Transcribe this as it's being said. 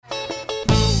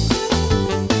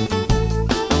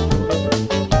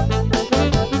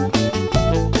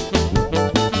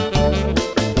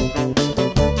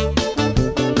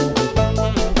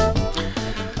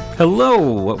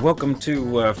Hello, welcome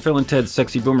to Phil and Ted's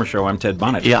Sexy Boomer Show. I'm Ted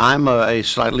Bonnet. Yeah, I'm a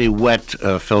slightly wet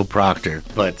Phil Proctor,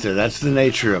 but that's the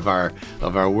nature of our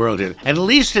world here. At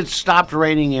least it stopped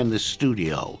raining in the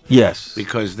studio. Yes,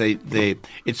 because they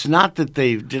it's not that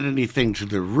they did anything to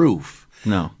the roof.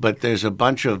 No, but there's a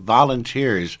bunch of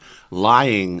volunteers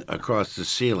lying across the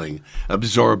ceiling,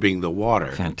 absorbing the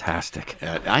water. Fantastic.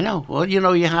 I know. Well,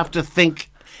 you have to think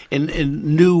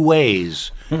in new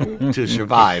ways to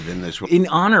survive in this world. In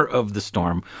honor of the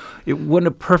storm, what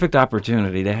a perfect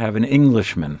opportunity to have an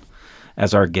Englishman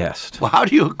as our guest. Well, how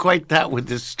do you equate that with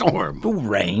this storm? The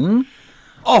rain.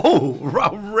 Oh,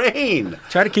 rain.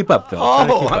 Try to keep up, Phil.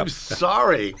 I'm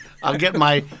sorry. I'll get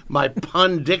my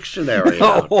pun dictionary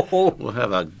out. We'll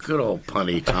have a good old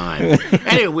punny time.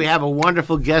 Anyway, we have a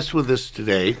wonderful guest with us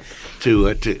today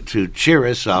to cheer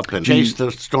us up and chase the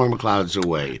storm clouds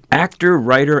away. Actor,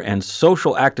 writer, and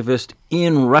social activist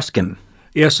Ian Ruskin.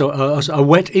 Yes, a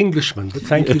wet Englishman, but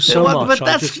thank you so much. But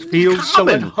that's I just feel common. so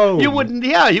at home. You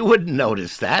wouldn't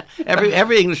notice that.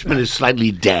 Every Englishman is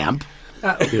slightly damp.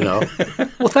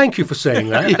 Well, thank you for saying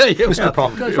that, Mr.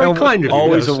 Proctor. That's very kind of you.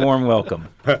 Always a warm welcome.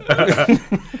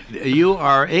 You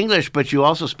are English, but you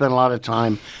also spent a lot of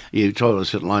time, you told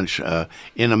us at lunch,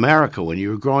 in America when you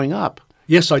were growing up.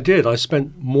 Yes, I did. I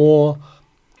spent more,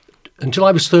 until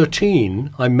I was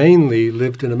 13, I mainly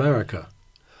lived in America.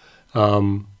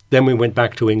 Then we went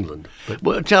back to England. But,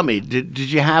 well, tell me, did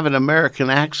you have an American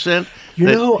accent?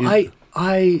 I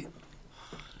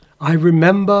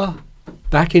remember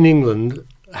back in England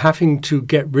having to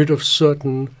get rid of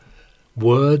certain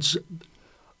words.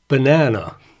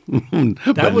 Banana.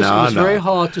 It was very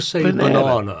hard to say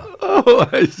banana. Oh,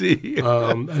 I see.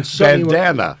 And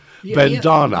bandana.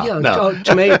 Bandana.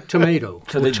 Tomato.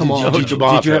 Did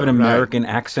you have an American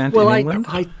accent in England?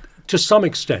 I to some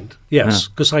extent, yes,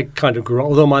 because I kind of grew up,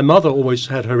 although my mother always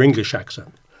had her English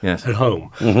accent at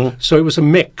home. Mm-hmm. So it was a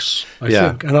mix, I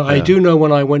think. And I do know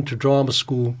when I went to drama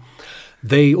school,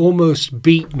 they almost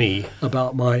beat me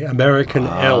about my American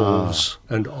L's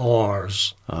and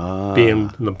R's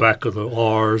being in the back of the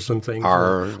R's and things.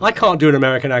 I can't do an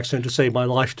American accent to save my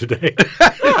life today.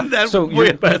 That's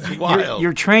wild.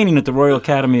 Your training at the Royal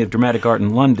Academy of Dramatic Art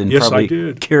in London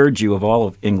probably cured you of all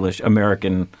of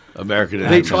American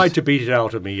They tried to beat it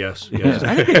out of me, yes.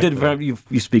 I think they did.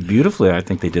 You speak beautifully. I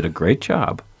think they did a great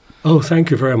job. Oh, thank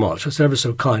you very much. That's ever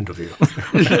so kind of you.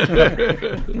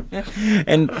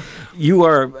 And you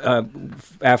are,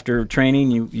 after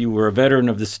training, you were a veteran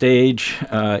of the stage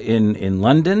in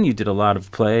London. You did a lot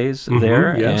of plays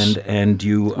there. Yes. And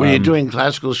you... Were you doing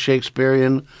classical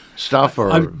Shakespearean stuff? Or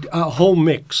a whole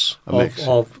mix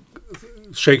of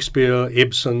Shakespeare,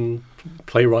 Ibsen,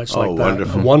 playwrights like that.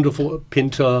 Wonderful. A wonderful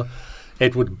Pinter,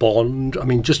 Edward Bond. I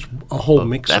mean, just a whole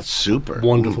mix that's super.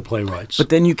 Wonderful playwrights. But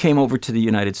then you came over to the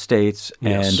United States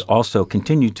and also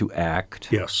continued to act.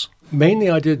 Yes.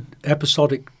 Mainly I did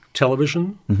episodic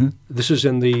television. Mm-hmm. This is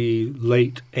in the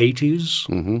late 80s.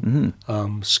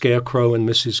 Mm-hmm. Scarecrow and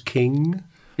Mrs. King.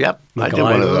 Yep, I did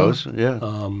one of those.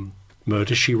 Yeah.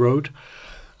 Murder, She Wrote.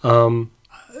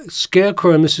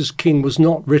 Scarecrow and Mrs. King was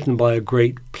not written by a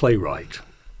great playwright.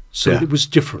 So it was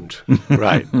different.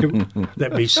 Right.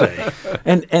 Let me say.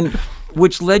 And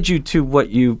which led you to what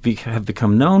you have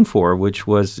become known for, which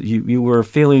was you were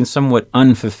feeling somewhat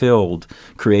unfulfilled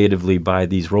creatively by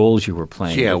these roles you were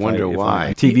playing. Yeah, I wonder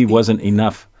why. TV wasn't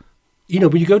enough.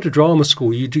 When you go to drama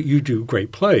school, you do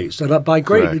great plays. And by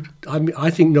great, I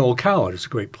think Noel Coward is a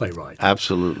great playwright.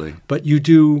 Absolutely. But you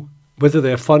do, whether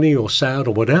they're funny or sad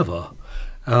or whatever,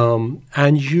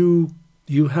 and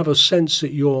you have a sense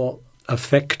that you're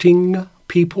affecting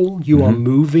people, you are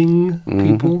moving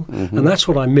people, and that's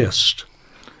what I missed.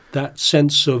 That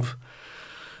sense of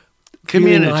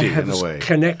community in a way.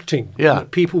 Connecting. Yeah.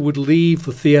 People would leave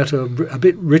the theater a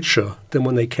bit richer than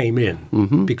when they came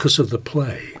in because of the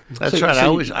play. That's right.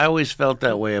 I always felt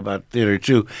that way about theater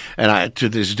too, and to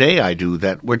this day I do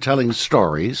that. We're telling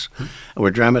stories,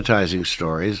 we're dramatizing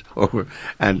stories,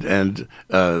 and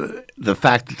the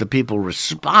fact that the people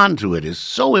respond to it is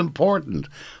so important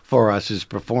for us as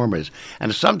performers.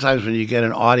 And sometimes when you get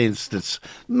an audience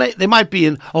they might be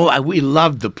we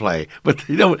loved the play, but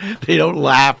they don't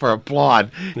laugh or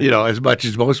applaud, as much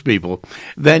as most people.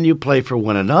 Then you play for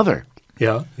one another.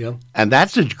 Yeah. And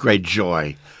that's a great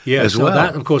joy. Yeah, as well.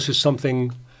 That, of course, is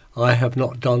something I have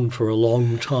not done for a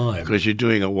long time. Because you're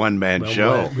doing a one-man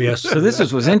show. Yes. So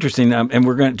this was interesting, and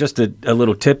we're going just a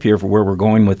little tip here for where we're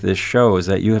going with this show is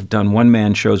that you have done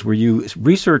one-man shows where you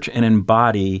research and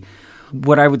embody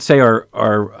what I would say are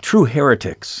true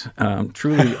heretics,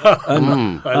 truly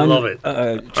I love it.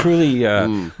 Truly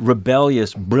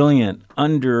rebellious, brilliant,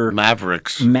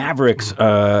 Mavericks,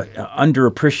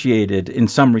 underappreciated in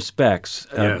some respects,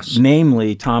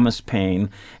 namely Thomas Paine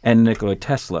and Nikola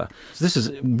Tesla. So this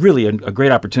is really a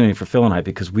great opportunity for Phil and I,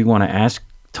 because we want to ask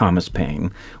Thomas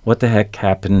Paine what the heck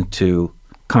happened to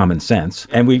common sense,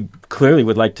 and we clearly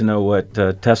would like to know what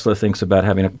Tesla thinks about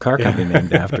having a car company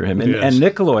named after him, and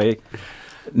Nikola.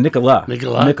 There's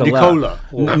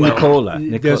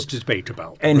debate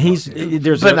about. And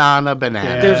there's banana.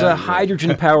 There's a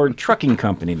hydrogen-powered trucking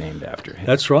company named after him.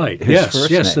 That's right.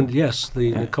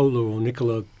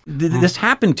 Nikola. This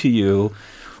happened to you,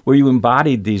 where you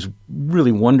embodied these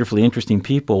really wonderfully interesting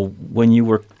people when you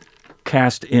were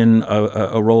cast in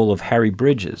a role of Harry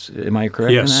Bridges. Am I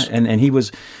correct in that? And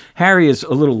Harry is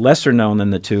a little lesser known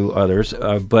than the two others,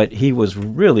 but he was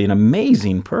really an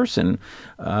amazing person,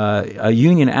 a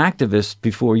union activist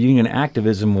before union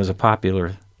activism was a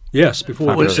popular. Yes,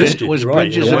 before it existed. Was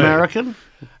Bridges American?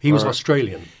 He was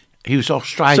Australian. He was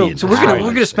Australian. So we're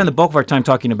going to spend the bulk of our time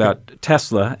talking about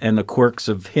Tesla and the quirks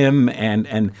of him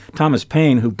and Thomas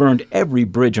Paine, who burned every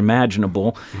bridge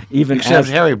imaginable, except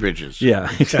Harry Bridges. Yeah.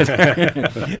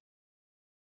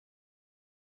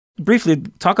 Briefly,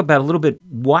 talk about a little bit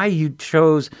why you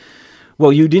chose.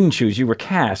 Well, you didn't choose; you were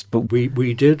cast. But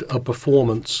we did a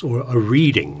performance or a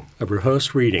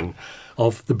rehearsed reading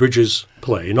of the Bridges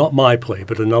play, not my play,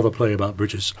 but another play about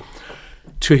Bridges,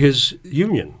 to his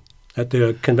union at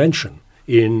their convention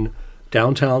in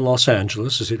downtown Los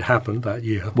Angeles, as it happened that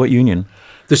year. What union?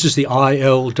 This is the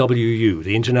ILWU,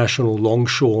 the International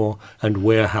Longshore and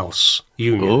Warehouse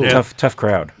Union. Tough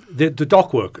crowd. The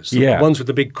dock workers, the ones with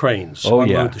the big cranes,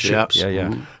 unload the ships.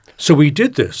 Yeah. So we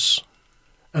did this,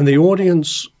 and the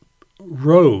audience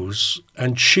rose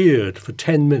and cheered for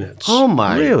 10 minutes. Oh,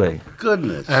 my really?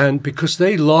 Goodness. And because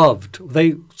they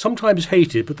sometimes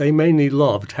hated, but they mainly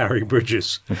loved Harry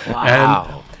Bridges.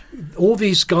 Wow. And all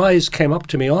these guys came up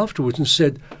to me afterwards and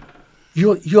said,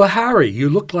 You're Harry. You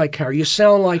look like Harry. You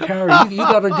sound like Harry. You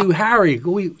got to do Harry.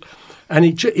 And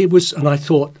it was, and I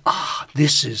thought,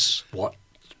 this is what's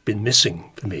been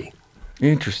missing for me.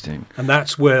 Interesting. And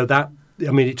that's where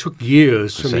it took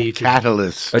years for me to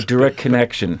catalyst, a direct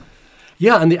connection.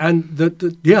 Yeah,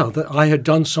 that I had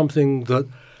done something that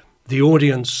the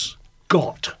audience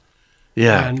got,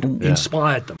 and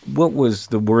inspired them. What was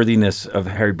the worthiness of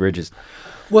Harry Bridges?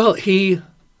 Well, he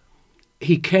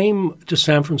came to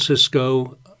San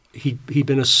Francisco. He'd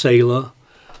been a sailor.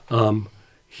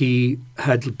 He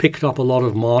had picked up a lot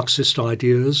of Marxist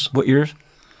ideas. What years?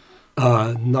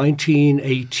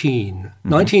 1919.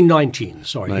 1919,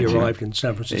 sorry. He arrived in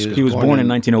San Francisco. He was born in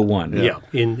 1901. Yeah,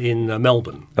 in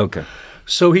Melbourne. Okay.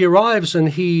 So he arrives and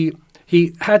he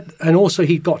got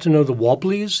to know the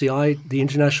Wobblies, the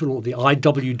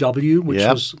IWW, which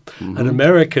was an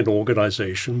American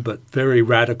organization, but very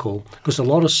radical, because a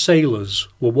lot of sailors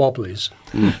were Wobblies.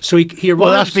 So he arrives.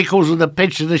 Well, that's because of the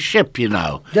pitch of the ship, you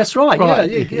know. That's right.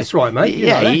 Yeah, that's right, mate.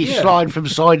 He's sliding from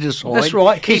side to side. That's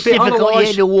right. It's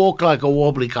difficult to walk like a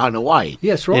wobbly kind of way.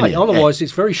 Yes, right. Otherwise,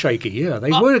 it's very shaky. Yeah,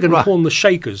 they were going to call them the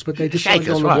Shakers, but they decided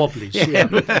on the Wobblies. Yeah.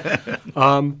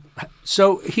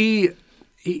 So he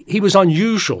was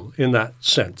unusual in that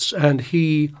sense, and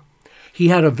he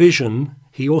had a vision.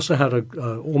 He also had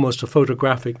almost a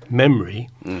photographic memory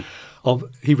of.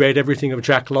 He read everything of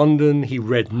Jack London. He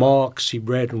read Marx. He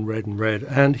read and read and read,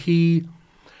 and and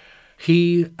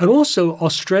also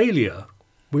Australia,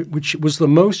 which was the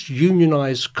most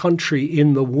unionized country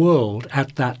in the world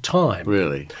at that time.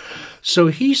 Really. So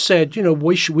he said,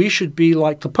 we should be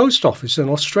like the post office in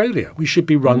Australia. We should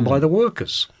be run by the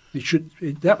workers.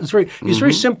 It's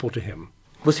very simple to him.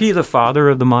 Was he the father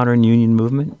of the modern union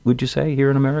movement, would you say,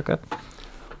 here in America?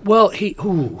 Well,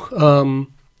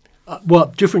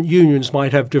 different unions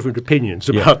might have different opinions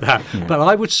about that. Yeah. But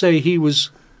I would say he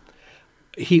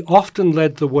often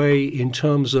led the way in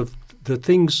terms of the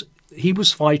things. He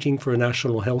was fighting for a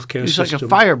national health care system. He's like a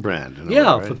firebrand.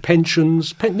 Right? For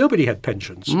pensions. Nobody had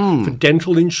pensions. For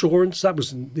dental insurance, that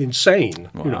was insane.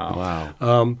 Wow.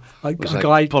 A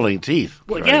guy pulling teeth.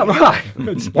 Well, yeah, right.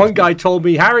 One guy told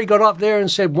me, Harry got up there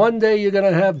and said, one day you're going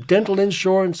to have dental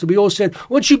insurance. And we all said,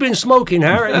 what you been smoking,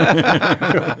 Harry?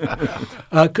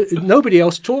 Nobody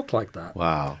else talked like that.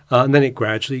 Wow. And then it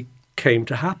gradually came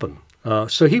to happen.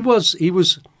 So he was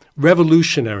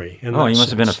revolutionary in that sense. He must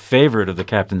have been a favorite of the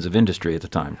captains of industry at the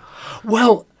time.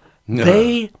 Well,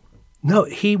 they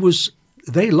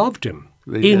loved him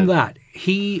in that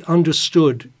he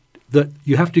understood that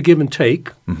you have to give and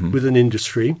take with an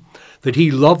industry, that he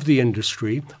loved the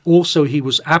industry. Also, he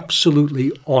was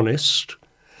absolutely honest.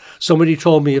 Somebody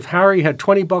told me if Harry had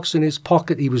 $20 in his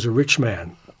pocket, he was a rich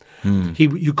man.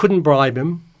 You couldn't bribe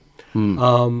him.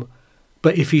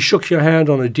 But if he shook your hand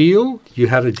on a deal, you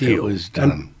had a deal. It was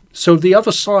done. And so the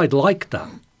other side liked that.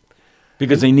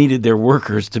 Because they needed their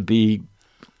workers to be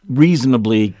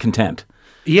reasonably content.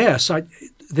 Yes.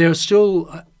 There are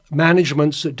still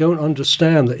managements that don't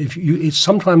understand that it's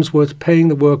sometimes worth paying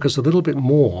the workers a little bit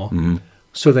more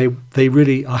so they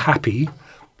really are happy.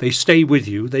 They stay with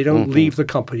you. They don't leave the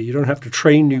company. You don't have to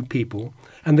train new people.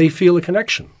 And they feel a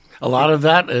connection. A lot of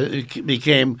that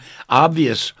became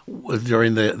obvious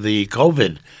during the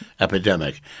COVID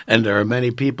epidemic. And there are many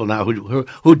people now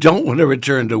who don't want to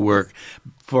return to work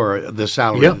for the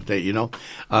salary that they,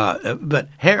 but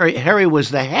Harry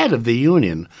was the head of the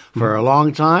union for a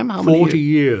long time. How many 40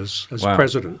 years as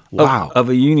president. Wow. Of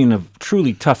a union of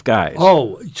truly tough guys.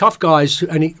 Oh, tough guys.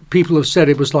 And people have said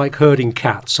it was like herding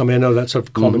cats. I mean, I know that's a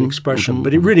common expression,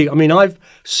 but it really, I've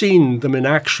seen them in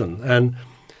action. And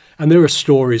there are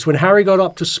stories. When Harry got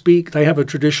up to speak, they have a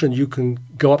tradition. You can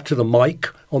go up to the mic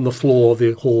on the floor of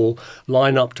the hall,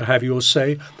 line up to have your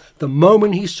say. The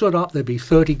moment he stood up, there'd be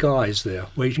 30 guys there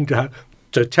waiting to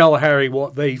tell Harry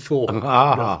what they thought.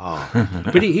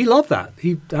 But he loved that.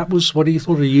 That was what he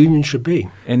thought a union should be.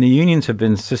 And the unions have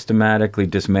been systematically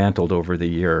dismantled over the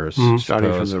years.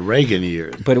 Starting from the Reagan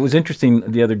years. But it was interesting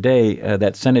the other day,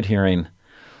 that Senate hearing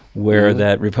where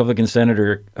that Republican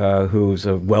senator who's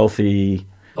a wealthy...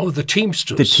 Oh, the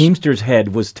Teamsters. The Teamsters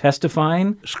head was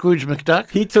testifying. Scrooge McDuck?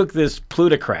 He took this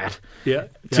plutocrat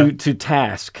to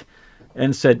task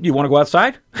and said, "You want to go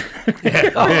outside?"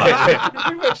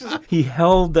 He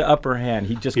held the upper hand.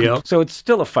 He just so it's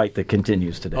still a fight that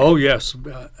continues today. Oh, yes.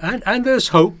 And there's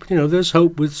hope. There's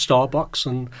hope with Starbucks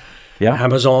and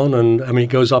Amazon. And, it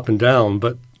goes up and down.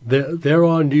 But there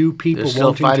are new people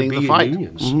wanting to be in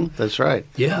unions. That's right.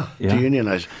 Yeah. To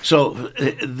unionize. So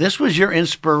this was your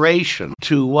inspiration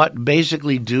to what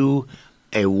basically do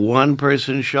a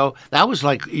one-person show? That was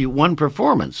like one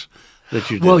performance that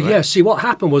you did. Well, right? yeah. See, what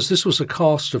happened was this was a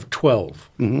cast of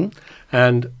 12.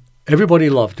 And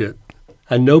everybody loved it.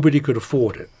 And nobody could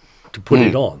afford it to put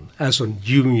it on as a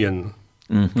union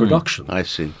production. I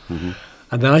see. And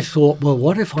then I thought, well,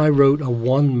 what if I wrote a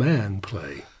one-man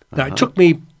play? Now, it took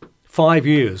me 5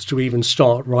 years to even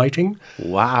start writing.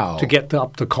 Wow. To get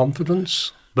up the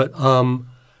confidence. But,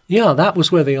 that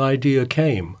was where the idea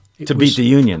came. Beat the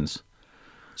unions.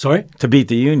 Sorry? To beat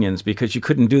the unions, because you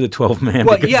couldn't do the 12-man.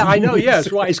 Well, yeah, I know,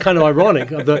 yes, right. It's kind of ironic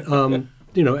that,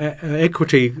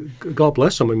 equity, God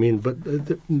bless them, but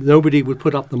nobody would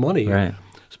put up the money. Right.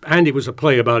 And it was a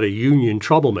play about a union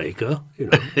troublemaker,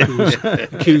 who was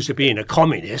accused of being a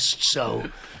communist. So,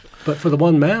 but for the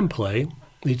one-man play,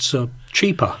 it's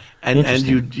cheaper.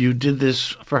 And you did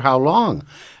this for how long?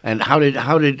 And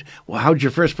how'd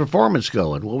your first performance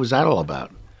go? And what was that all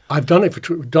about? I've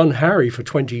done Harry for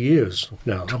 20 years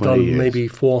now. I've done maybe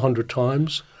 400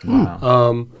 times.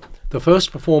 Wow. The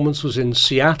first performance was in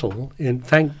Seattle,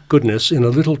 thank goodness, in a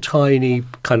little tiny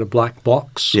kind of black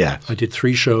box. Yeah. I did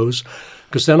 3 shows.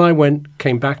 Because then I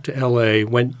came back to L.A.,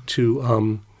 went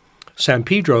to San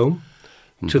Pedro,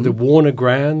 to the Warner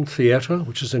Grand Theater,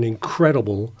 which is an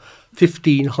incredible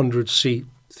 1,500-seat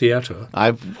theater.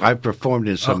 I've performed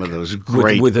in some of those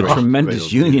great with a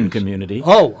tremendous union community.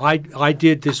 Oh, I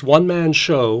did this one-man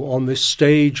show on this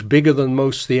stage bigger than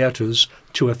most theaters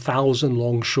to 1,000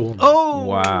 longshoremen. Oh,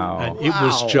 wow! And it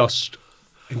was just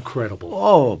incredible.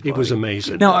 Oh, it was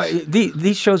amazing. Now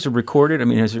these shows are recorded.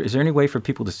 Is there any way for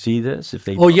people to see this? If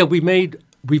they we've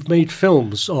made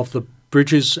films of the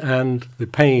Bridges and the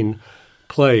Paine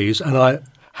plays, and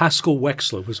Haskell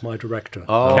Wexler was my director.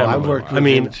 Oh, I worked with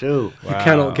him too. You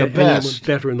cannot get anyone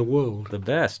better in the world. The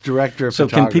best director of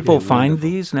photography. So can people find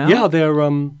these now? Yeah, they're.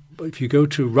 If you go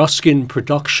to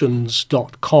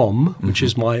ruskinproductions.com, which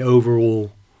is my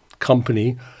overall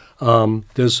company,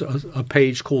 there's a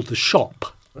page called The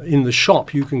Shop. In The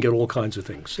Shop, you can get all kinds of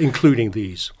things, including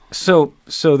these. So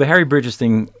the Harry Bridges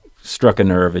thing struck a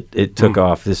nerve. It took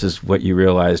off. This is what you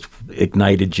realized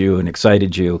ignited you and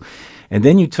excited you. And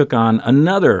then you took on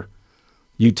another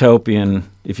utopian,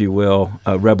 if you will,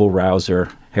 rebel rouser,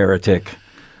 heretic,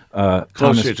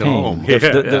 Thomas Paine,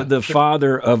 the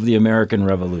father of the American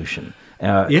Revolution.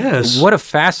 Yes. What a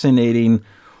fascinating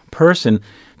person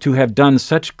to have done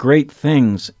such great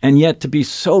things and yet to be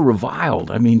so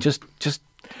reviled. Just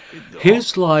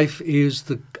his life is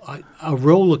a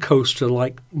roller coaster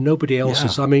like nobody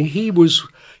else's.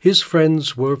 His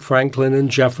friends were Franklin and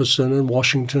Jefferson and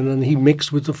Washington, and he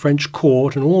mixed with the French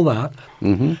court and all that.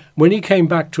 Mm-hmm. When he came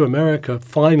back to America,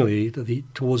 finally,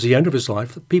 towards the end of his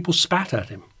life, people spat at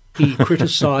him. He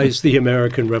criticized the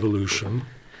American Revolution.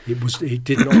 He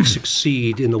did not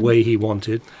succeed in the way he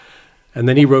wanted. And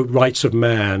then he wrote Rights of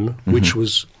Man, which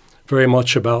was very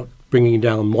much about bringing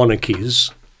down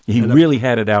monarchies. He really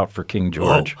had it out for King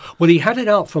George. Well, he had it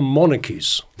out for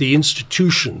monarchies, the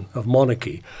institution of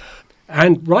monarchy.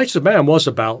 And Rights of Man was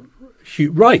about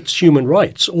human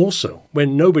rights also,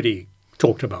 when nobody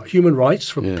talked about human rights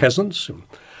for peasants.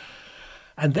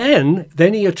 And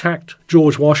then he attacked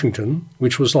George Washington,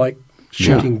 which was like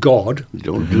shooting God.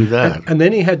 Don't do that. And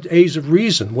then he had Age of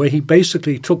Reason, where he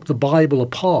basically took the Bible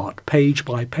apart page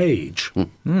by page.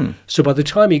 So by the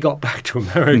time he got back to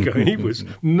America, he was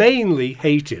mainly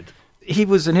hated. He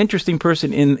was an interesting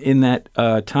person in that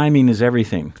timing is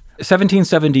everything.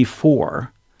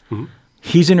 1774,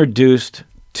 he's introduced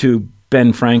to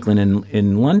Ben Franklin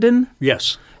in London.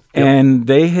 Yes. And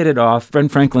they hit it off. Ben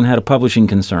Franklin had a publishing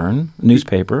concern,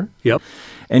 newspaper. Yep.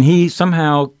 And he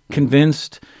somehow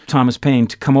convinced Thomas Paine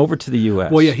to come over to the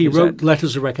U.S. Well, yeah, he wrote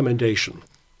letters of recommendation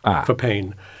for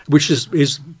Paine, which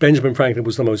is Benjamin Franklin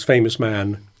was the most famous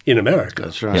man in America.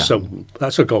 That's right. So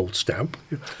that's a gold stamp.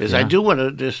 I do want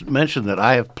to just mention that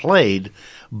I have played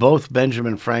both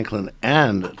Benjamin Franklin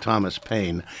and Thomas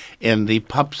Paine in the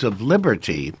Pups of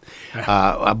Liberty,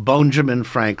 Benjamin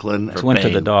Franklin. It went to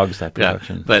the dogs, that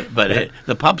production. Yeah, but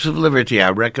the Pups of Liberty,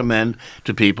 I recommend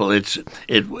to people.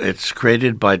 It's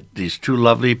created by these two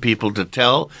lovely people to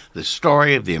tell the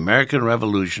story of the American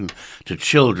Revolution to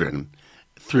children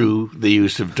through the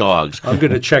use of dogs. I'm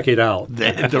going to check it out.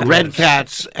 The red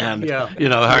cats and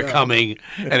are coming.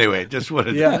 Anyway, just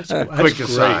wanted a quick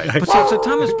aside. But so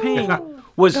Thomas Paine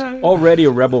was already a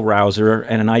rebel rouser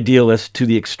and an idealist to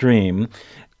the extreme,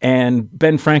 and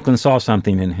Ben Franklin saw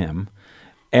something in him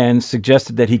and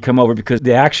suggested that he come over because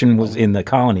the action was in the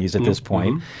colonies at this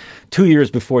point, 2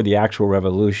 years before the actual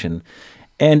revolution.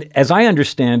 And as I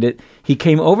understand it, he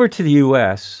came over to the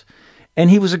U.S. and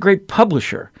he was a great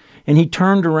publisher. And he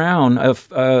turned around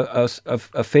a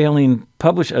failing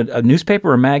a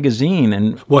newspaper or magazine.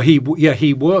 And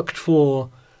he worked for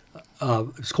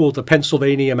it's called the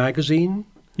Pennsylvania Magazine.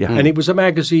 Yeah. And it was a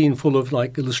magazine full of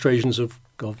like illustrations of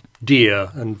deer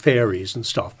and fairies and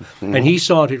stuff. And he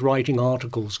started writing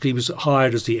articles. He was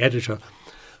hired as the editor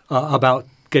about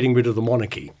getting rid of the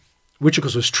monarchy, which of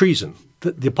course was treason.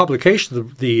 The publication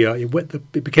of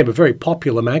it became a very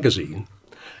popular magazine,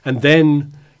 and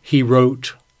then he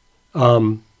wrote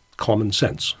Common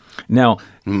Sense. Now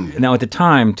at the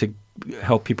time, to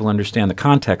help people understand the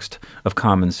context of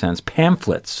Common Sense,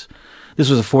 pamphlets. This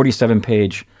was a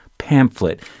 47-page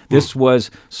pamphlet. This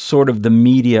was sort of the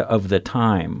media of the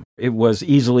time. It was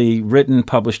easily written,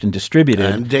 published, and distributed.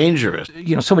 And dangerous.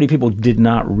 So many people did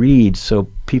not read, so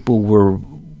people were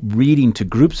reading to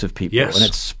groups of people, and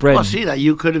it spread. Well, see, that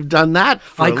you could have done that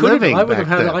for a living. I would have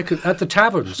had. I could at the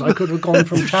taverns. I could have gone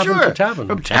from tavern to tavern,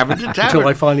 from tavern to tavern, until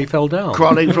I finally fell down,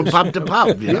 crawling from pub to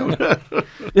pub.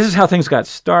 This is how things got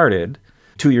started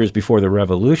 2 years before the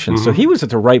Revolution. So he was at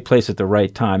the right place at the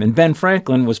right time, and Ben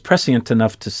Franklin was prescient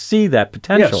enough to see that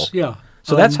potential. Yes, yeah.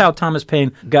 So that's how Thomas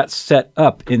Paine got set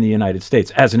up in the United States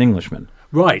as an Englishman.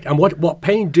 Right, and what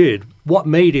Paine did, what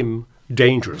made him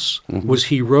dangerous, was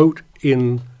he wrote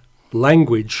in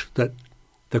language that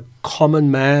the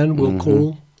common man, we'll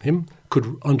call him,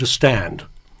 could understand.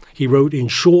 He wrote in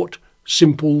short,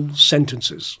 simple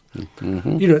sentences.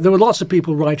 There were lots of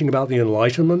people writing about the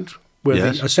Enlightenment, where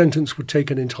a sentence would take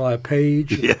an entire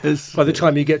page. Yes. By the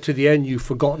time you get to the end, you've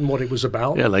forgotten what it was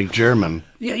about. Yeah, like German.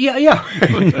 Yeah.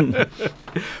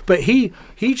 But he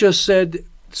just said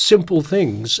simple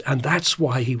things, and that's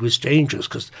why he was dangerous,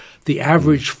 because the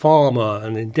average farmer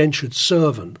and indentured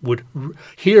servant would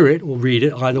hear it or read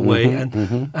it either way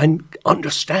and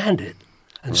understand it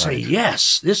and say,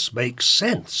 yes, this makes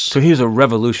sense. So he was a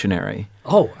revolutionary.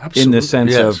 Oh, absolutely. In the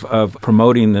sense of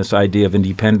promoting this idea of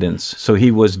independence. So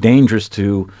he was dangerous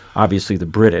to, obviously, the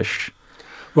British.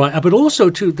 Right, but also,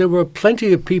 too, there were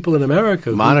plenty of people in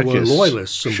America who were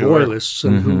loyalists and royalists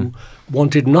and who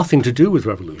wanted nothing to do with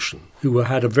revolution, who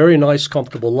had a very nice,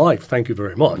 comfortable life, thank you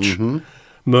very much,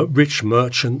 rich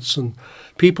merchants and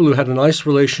people who had a nice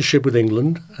relationship with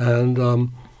England. And,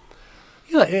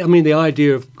 the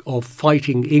idea of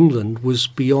fighting England was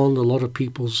beyond a lot of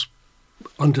people's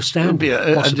understanding. It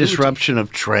would be a disruption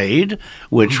of trade,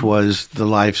 which was the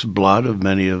life's blood of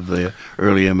many of the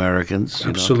early Americans.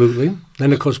 Absolutely.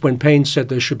 Then, of course, when Paine said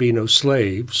there should be no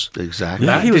slaves. Exactly.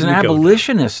 Yeah, he was an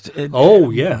abolitionist.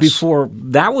 Yes. Before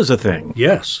that was a thing.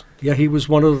 Yes. Yeah, he was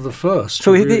one of the first.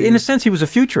 So in a sense, he was a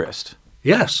futurist.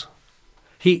 Yes.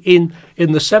 He in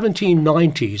the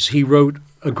 1790s, he wrote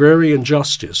Agrarian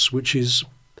Justice, which is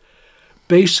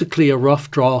basically a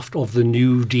rough draft of the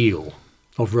New Deal.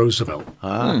 of Roosevelt.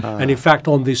 And in fact,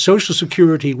 on the Social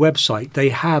Security website, they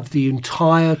have the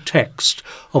entire text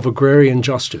of agrarian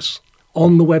justice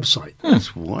on the website.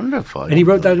 That's wonderful. And he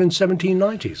wrote that in the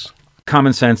 1790s.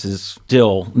 Common Sense is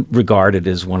still regarded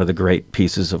as one of the great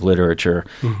pieces of literature.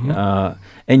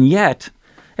 And yet,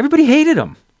 everybody hated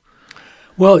him.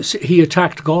 Well, he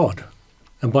attacked God.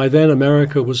 And by then,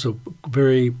 America was a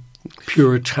very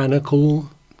puritanical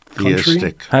country.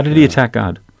 Theistic. How did he attack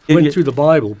God? Went through the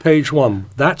Bible, page 1.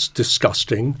 That's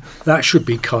disgusting. That should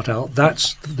be cut out.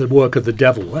 That's the work of the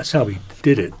devil. That's how he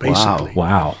did it, basically.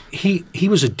 Wow. He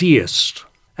was a deist,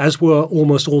 as were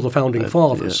almost all the founding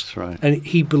fathers. Yes, right. And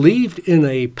he believed in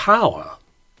a power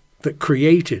that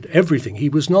created everything. He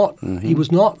was not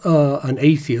an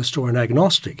atheist or an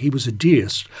agnostic. He was a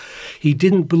deist. He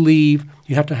didn't believe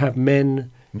you had to have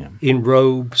men in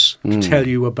robes to tell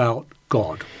you about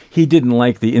God. He didn't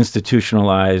like the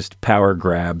institutionalized power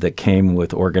grab that came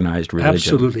with organized religion.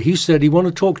 Absolutely. He said, you want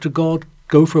to talk to God?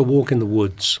 Go for a walk in the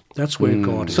woods. That's where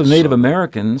God is. So Native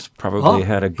Americans probably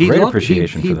had a great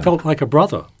appreciation for that. He felt like a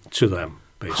brother to them,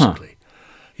 basically.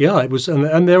 Yeah, it was,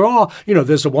 and there are,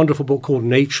 there's a wonderful book called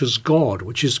Nature's God,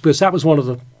 because that was one of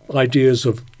the ideas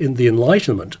in the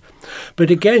Enlightenment. But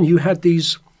again, you had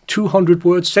these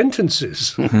 200-word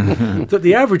sentences that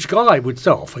the average guy would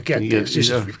forget this.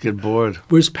 You get bored.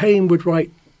 Whereas Paine would write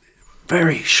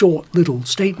very short little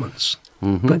statements.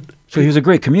 So he was a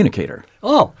great communicator.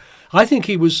 Oh, I think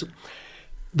he was.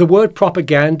 The word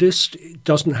propagandist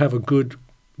doesn't have a good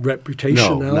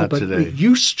reputation now, but today. It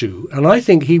used to. And I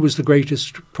think he was the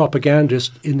greatest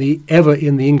propagandist ever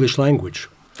in the English language.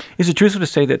 Is it truthful to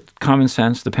say that Common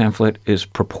Sense, the pamphlet, is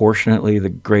proportionately the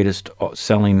greatest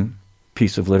selling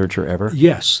piece of literature ever?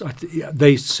 Yes,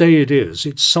 they say it is.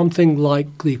 It's something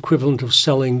like the equivalent of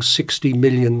selling 60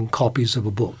 million copies of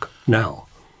a book now.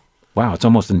 Wow, it's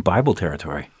almost in Bible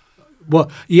territory.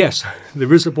 Well, yes,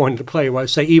 there is a point to play where I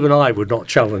say even I would not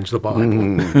challenge the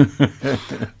Bible.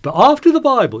 But after the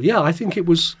Bible, I think it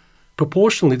was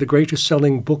proportionally the greatest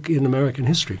selling book in American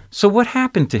history. So what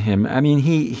happened to him? I mean,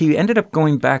 he ended up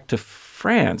going back to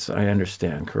France, I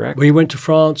understand, correct? Well, he went to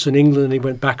France and England. He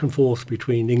went back and forth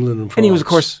between England and France. And he was, of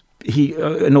course, he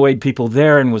annoyed people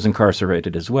there and was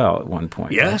incarcerated as well at one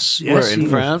point. Yes, right? yes. Where, in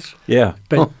France? Yeah.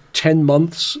 Spent 10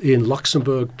 months in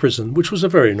Luxembourg prison, which was a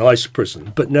very nice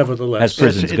prison, but nevertheless. As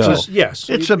prisons go. Yes.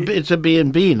 It's a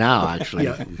B&B now, actually.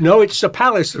 No, it's a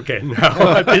palace again now.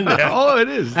 I've been there. Oh, it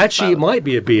is. Actually, it might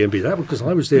be a B&B, because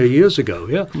I was there years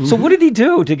ago, So what did he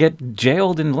do to get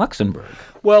jailed in Luxembourg?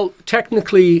 Well,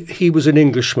 technically, he was an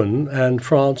Englishman, and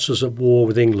France was at war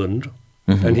with England,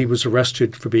 and he was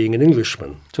arrested for being an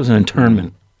Englishman. So it was an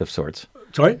internment of sorts.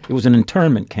 Sorry? It was an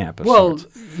internment camp of sorts.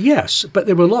 Yes, but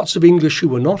there were lots of English who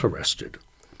were not arrested.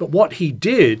 But what he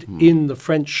did in the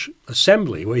French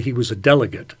Assembly, where he was a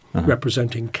delegate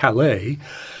representing Calais,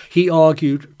 he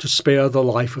argued to spare the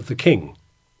life of the king.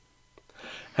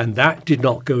 And that did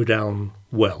not go down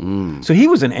well. So he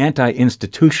was an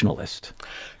anti-institutionalist.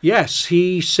 Yes,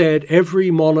 he said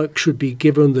every monarch should be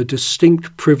given the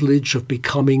distinct privilege of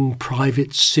becoming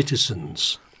private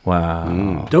citizens.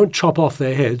 Wow. Don't chop off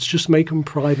their heads, just make them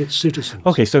private citizens.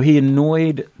 Okay, so he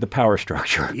annoyed the power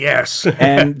structure. Yes.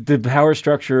 And the power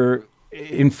structure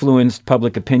influenced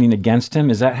public opinion against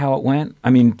him. Is that how it went? I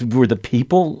mean, were the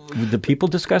people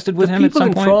disgusted with him at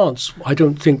some point? The people in France, I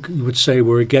don't think you would say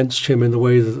were against him in the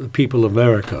way that the people of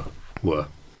America were.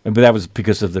 But that was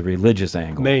because of the religious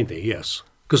angle. Mainly, yes.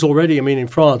 Because already, in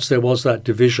France, there was that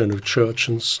division of church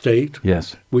and state,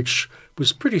 yes, which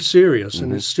was pretty serious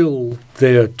and is still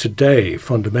there today,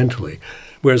 fundamentally.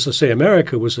 Whereas, I say,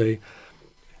 America was a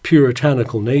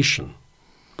puritanical nation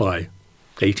by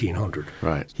 1800.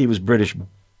 Right. He was British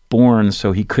born,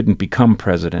 so he couldn't become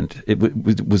president.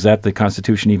 Was that the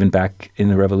Constitution even back in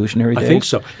the Revolutionary days? I think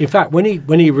so. In fact, when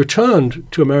he returned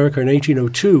to America in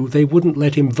 1802, they wouldn't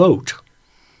let him vote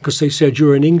because they said,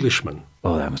 you're an Englishman.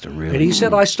 Oh, that must have really... And he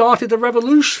said, I started the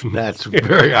revolution. That's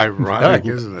very ironic,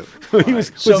 isn't it?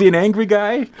 Was he an angry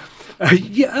guy?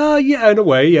 Yeah, in a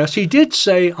way, yes. He did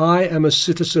say, I am a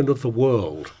citizen of the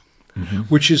world,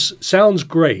 which sounds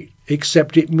great,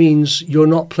 except it means you're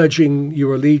not pledging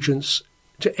your allegiance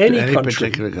to any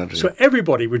particular country. So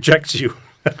everybody rejects you.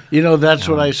 That's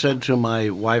what I said to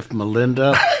my wife,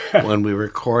 Melinda, when we were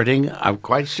courting.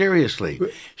 Quite seriously.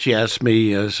 She asked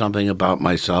me something about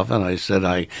myself, and I said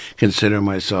I consider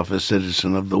myself a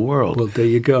citizen of the world. Well, there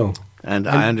you go. And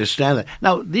I understand that.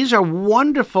 Now, these are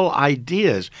wonderful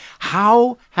ideas.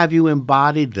 How have you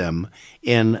embodied them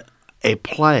in a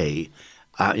play?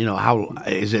 How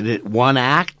is it one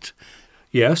act?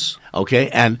 Yes. Okay,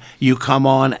 and you come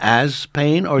on as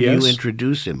Paine, or do you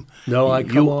introduce him? No, I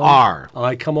come on.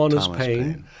 I come on as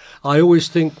Paine. I always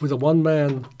think with a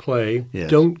one-man play,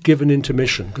 don't give an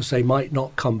intermission because they might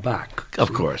not come back.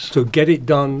 Of course. So get it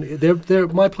done.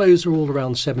 My plays are all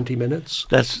around 70 minutes.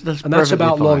 That's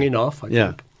about fine. Long enough, I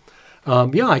think.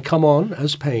 I come on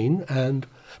as Paine, and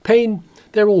Paine,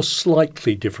 they're all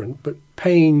slightly different, but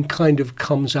Paine kind of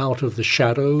comes out of the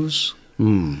shadows.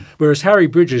 Whereas Harry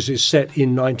Bridges is set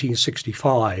in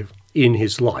 1965 in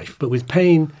his life. But with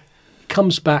Paine, he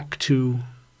comes back to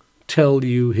tell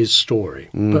you his story.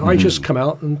 But I just come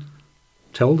out and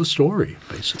tell the story,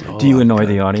 basically. Do you annoy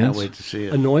the audience? Can't wait to see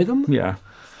it. Annoy them? Yeah.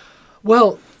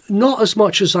 Well, not as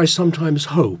much as I sometimes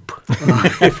hope.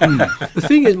 The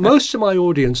thing is, most of my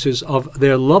audiences,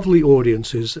 they're lovely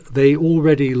audiences, they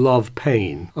already love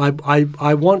Paine.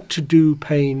 I want to do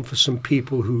Paine for some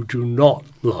people who do not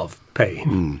love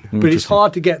Paine. But it's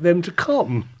hard to get them to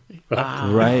come.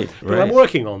 Right. But I'm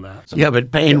working on that. Yeah,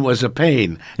 but Paine was a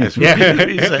pain. As we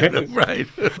said, right.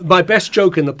 My best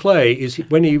joke in the play is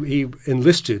when he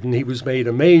enlisted and he was made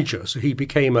a major, so he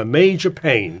became a Major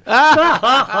Paine.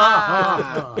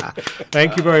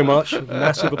 Thank you very much.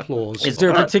 Massive applause. Is there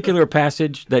a particular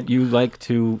passage that you like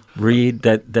to read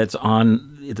that's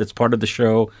part of the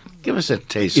show? Give us a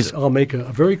taste. I'll make a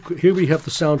very here we have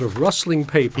the sound of rustling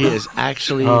paper. He is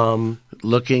actually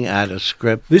looking at a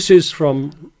script. This is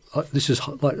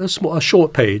like a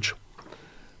short page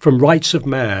from Rights of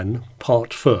Man,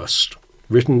 Part First,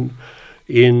 written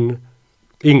in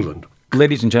England.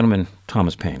 Ladies and gentlemen,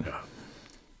 Thomas Paine.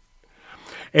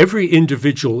 Every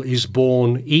individual is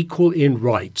born equal in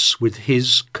rights with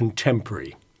his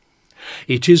contemporary.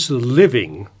 It is the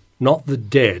living, not the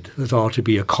dead, that are to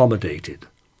be accommodated.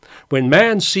 When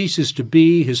man ceases to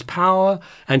be, his power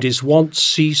and his wants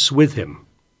cease with him.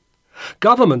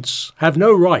 Governments have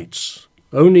no rights,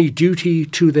 only duty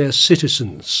to their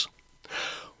citizens.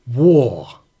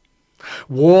 War.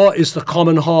 War is the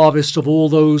common harvest of all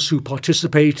those who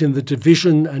participate in the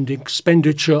division and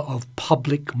expenditure of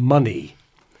public money.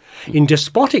 In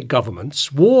despotic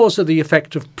governments, wars are the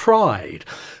effect of pride,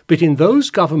 but in those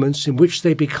governments in which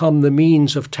they become the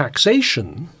means of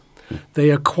taxation, they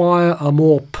acquire a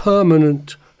more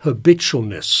permanent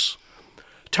habitualness.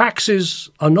 Taxes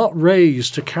are not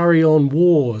raised to carry on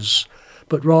wars,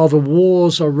 but rather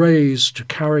wars are raised to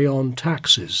carry on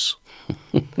taxes.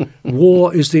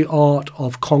 War is the art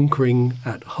of conquering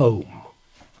at home.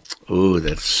 Oh,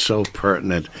 that's so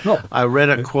pertinent. I read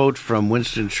a quote from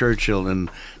Winston Churchill in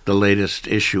the latest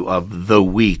issue of The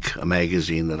Week, a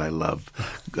magazine that I love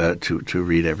to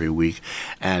read every week.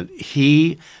 And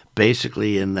he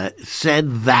basically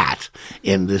said that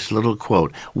in this little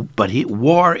quote. But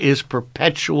war is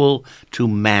perpetual to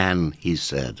man, he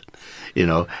said.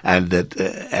 And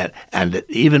that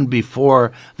even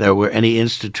before there were any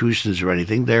institutions or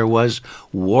anything, there was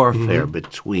warfare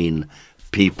between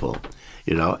people,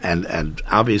 and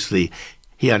obviously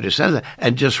he understands that.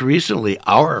 And just recently,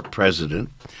 our president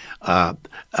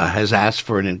has asked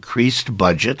for an increased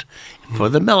budget for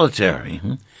the military.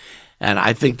 And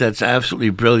I think that's absolutely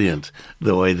brilliant,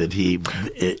 the way that he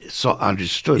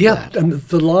understood that. Yeah, and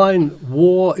the line,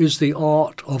 war is the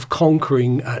art of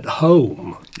conquering at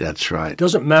home. That's right. It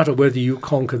doesn't matter whether you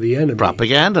conquer the enemy.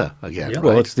 Propaganda, again. Yeah.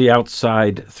 Well, it's the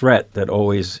outside threat that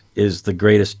always is the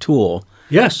greatest tool.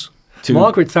 Yes.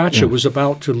 Margaret Thatcher was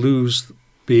about to lose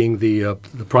being the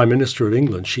Prime Minister of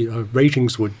England. Her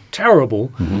ratings were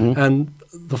terrible, and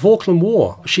the Falkland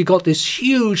War, she got this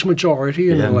huge majority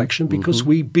in an election because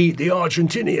we beat the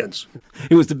Argentinians.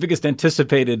 It was the biggest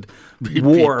anticipated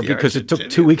war because it took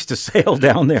 2 weeks to sail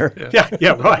down there.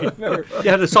 Yeah, right. You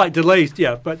had a slight delay,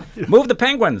 but... Move the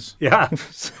penguins! Yeah.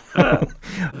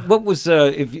 What was,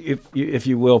 if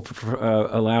you will,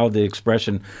 allow the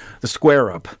expression, the square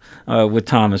up with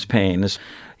Thomas Paine?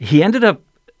 He ended up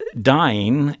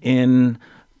dying in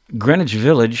Greenwich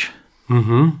Village,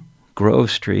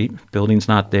 Grove Street. Building's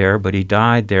not there, but he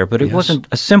died there. But it wasn't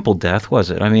a simple death,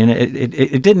 was it? I mean,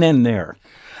 it didn't end there.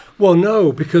 Well,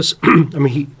 no, because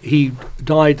he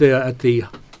died there at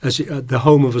the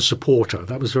home of a supporter.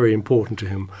 That was very important to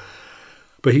him.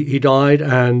 But he died,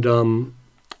 and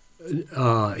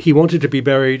he wanted to be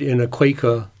buried in a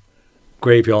Quaker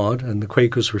graveyard, and the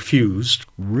Quakers refused.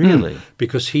 Really?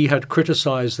 Because he had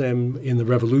criticized them in the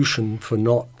Revolution for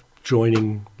not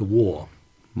joining the war.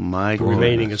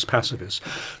 Remaining as pacifists.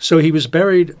 So he was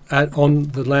buried on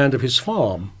the land of his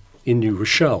farm in New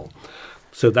Rochelle.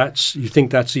 So you think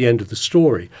that's the end of the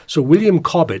story. So William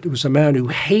Cobbett, who was a man who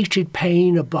hated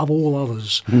Paine above all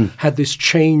others, had this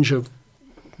change of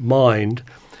mind.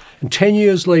 And 10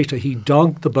 years later, he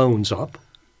dug the bones up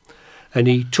and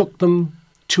he took them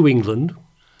to England.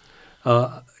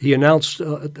 He announced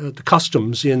the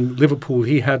customs in Liverpool.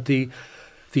 He had the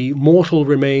mortal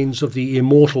remains of the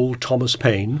immortal Thomas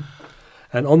Paine.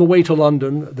 And on the way to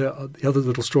London, the other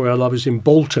little story I love is in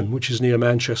Bolton, which is near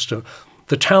Manchester.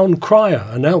 The town crier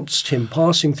announced him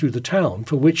passing through the town,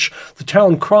 for which the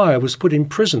town crier was put in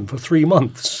prison for 3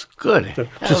 months. Good.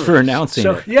 Just for announcing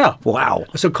it. Yeah. Wow.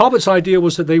 So Cobbett's idea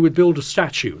was that they would build a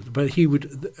statue, but he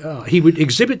would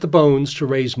exhibit the bones to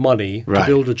raise money to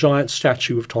build a giant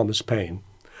statue of Thomas Paine.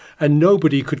 And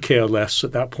nobody could care less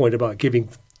at that point about giving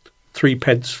 3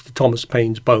 pence for Thomas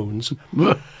Paine's bones.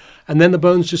 And then the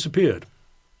bones disappeared.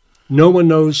 No one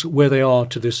knows where they are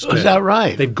to this day. Is that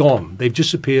right? They've gone. They've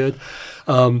disappeared.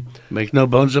 Make no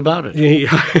bones about it.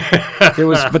 Yeah. There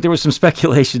was some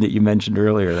speculation that you mentioned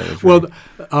earlier. That was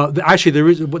actually,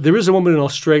 there is a woman in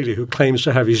Australia who claims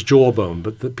to have his jawbone,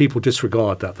 but the people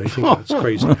disregard that. They think that's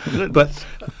crazy. But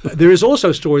there is also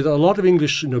a story that a lot of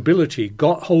English nobility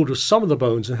got hold of some of the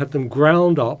bones and had them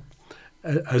ground up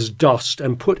as dust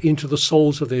and put into the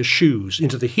soles of their shoes,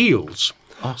 into the heels,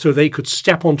 so they could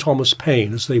step on Thomas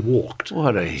Paine as they walked.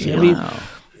 What a hero. I mean,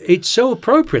 it's so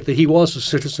appropriate that he was a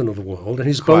citizen of the world, and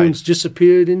his bones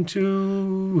disappeared into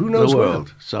who knows the world,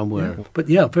 where. somewhere. Yeah. But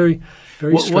yeah, very,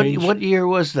 very strange. What year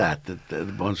was that the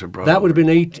bones were brought That over? would have been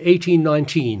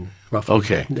 1819, roughly.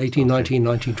 Okay. 1819,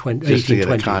 1920. Just to get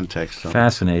a 1820. context.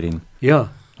 fascinating. Yeah.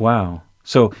 Wow.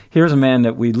 So here's a man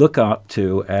that we look up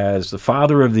to as the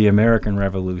father of the American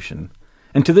Revolution.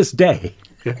 And to this day,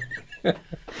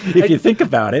 if you think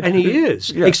about it. And he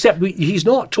is, Yeah. except he's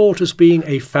not taught as being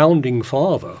a founding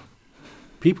father.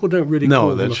 People don't really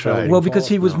call him a that's founding right. Well, because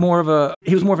father. he was more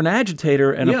of an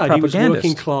agitator and a he was propagandist.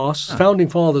 working class. Founding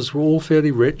fathers were all fairly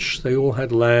rich. They all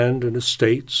had land and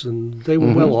estates, and they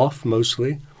were well off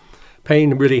mostly.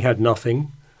 Paine really had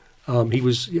nothing. He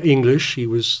was English. He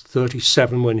was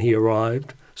 37 when he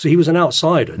arrived. So he was an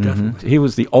outsider, definitely. He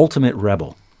was the ultimate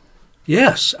rebel.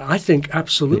 Yes, I think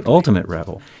absolutely. The ultimate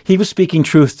rebel. He was speaking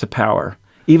truth to power,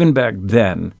 even back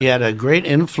then. He had a great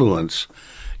influence,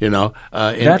 you know.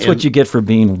 That's what you get for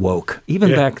being woke,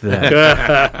 even back then.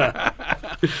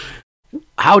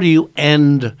 How do you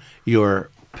end your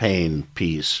Paine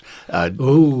piece?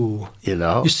 Oh, You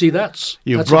know, you see, that's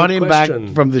you a brought good him back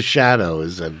question. from the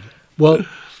shadows, and Well,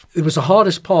 it was the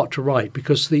hardest part to write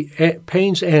because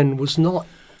Paine's end was not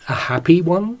a happy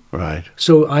one. right.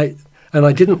 So I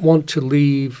didn't want to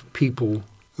leave people.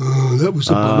 Oh, that was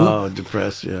a bummer. Oh,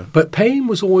 depressed. Yeah. But Paine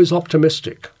was always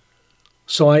optimistic.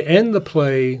 So I end the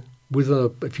play with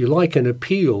if you like, an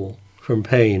appeal from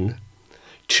Paine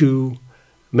to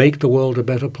make the world a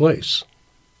better place.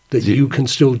 That you can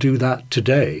still do that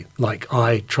today, like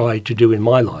I tried to do in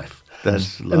my life.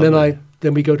 That's And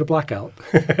then we go to blackout.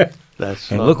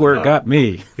 That's And look where it got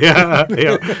me. Yeah.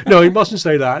 No, he mustn't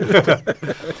say that.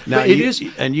 now.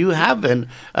 And you have been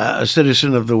a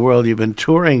citizen of the world. You've been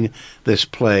touring this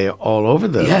play all over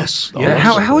the. Yes. all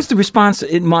Yeah. over How is the response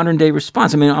in modern day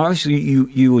response? I mean, obviously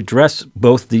you address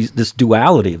both this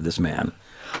duality of this man.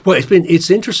 Well,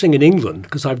 it's interesting in England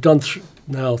because I've done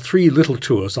now 3 little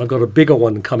tours. I've got a bigger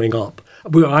one coming up.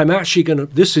 Where I'm actually going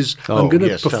to. I'm going to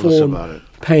yes, tell us perform about it.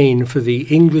 Paine for the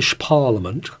English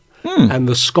Parliament and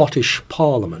the Scottish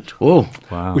Parliament. Oh,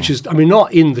 Wow. Which is, I mean,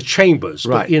 not in the chambers,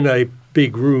 Right. but in a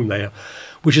big room there,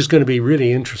 which is going to be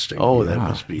really interesting. oh, that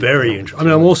must be Very interesting. I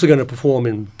mean, I'm also going to perform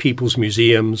in people's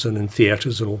museums and in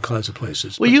theaters and all kinds of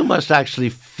places. Well, you must actually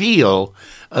feel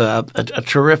a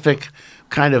terrific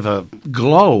kind of a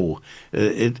glow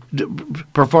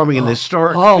performing in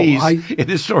historic in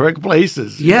historic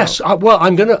places. Yes,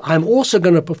 I'm also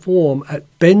going to perform at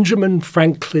Benjamin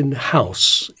Franklin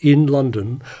House in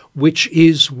London, which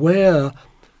is where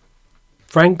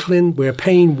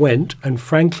Paine went, and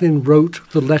Franklin wrote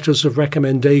the letters of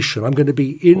recommendation. I'm going to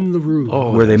be in the room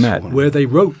where they met. where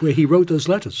he wrote those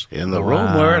letters. In the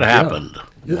room where it happened.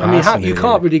 I mean, you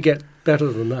can't really get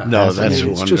better than that. No, that's It's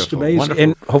wonderful. just amazing. Wonderful.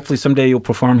 And hopefully someday you'll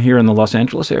perform here in the Los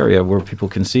Angeles area where people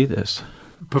can see this.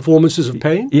 Performances of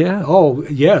Paine? Yeah. Oh,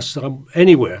 yes. I'm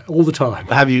anywhere, all the time.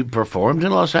 Have you performed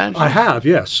in Los Angeles? I have,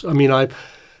 yes. I mean,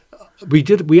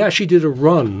 we actually did a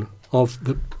run of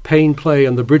the Paine play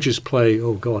and the Bridges play.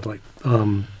 Oh God, like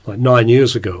 9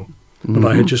 years ago, but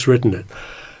I had just written it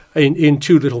in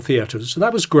 2 little theaters, and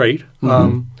that was great.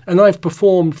 And I've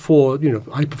performed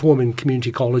I perform in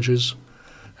community colleges,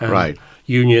 and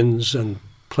unions, and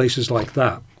places like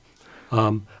that.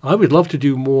 I would love to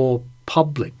do more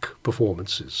public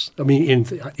performances. I mean, in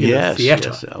the theater.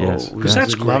 Yes. Oh, Yes. because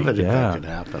that's I'd love great. it if Yeah. that could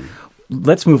happen.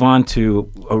 let's move on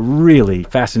to a really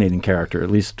fascinating character,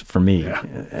 at least for me,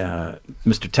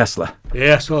 Mr. Tesla.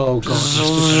 Yes, oh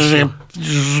God.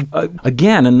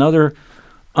 Again, another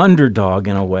underdog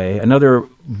in a way, another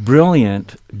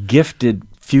brilliant, gifted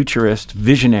futurist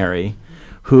visionary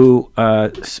who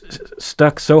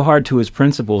stuck so hard to his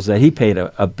principles that he paid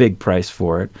a big price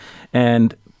for it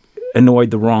and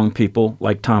annoyed the wrong people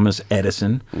like Thomas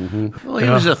Edison. Mm-hmm. Well, he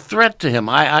was a threat to him.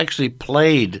 I actually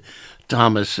played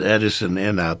Thomas Edison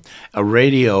in a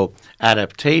radio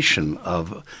adaptation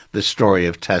of the story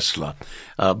of Tesla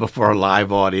before a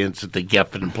live audience at the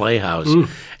Geffen Playhouse.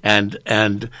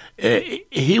 And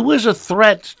he was a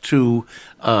threat to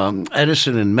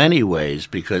Edison in many ways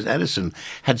because Edison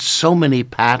had so many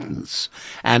patents.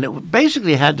 And it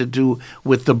basically had to do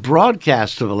with the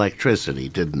broadcast of electricity,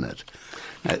 didn't it?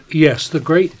 Yes, the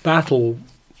great battle,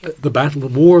 the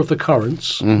War of the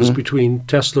Currents was between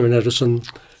Tesla and Edison.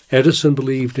 Edison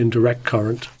believed in direct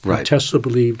current, and Tesla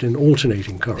believed in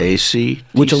alternating current. AC,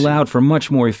 DC. Which allowed for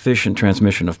much more efficient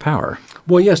transmission of power.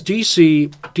 Well, yes,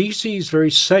 DC is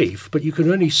very safe, but you can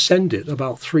only send it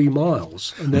about 3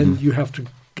 miles, and then you have to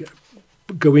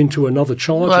go into another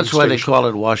charging Well, that's why they station. call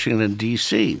it Washington,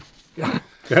 D.C.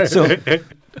 So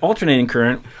alternating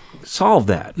current solved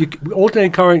that.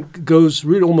 Alternating current goes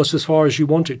really almost as far as you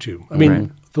want it to. I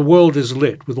mean, the world is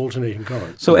lit with alternating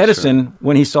current. So Edison,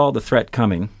 when he saw the threat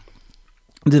coming,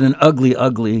 did an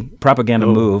ugly propaganda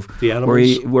move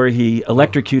where he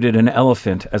electrocuted an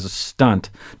elephant as a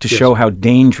stunt to show how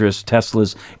dangerous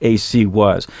Tesla's AC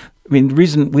was. I mean, the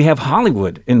reason we have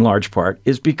Hollywood in large part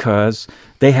is because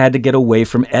they had to get away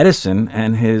from Edison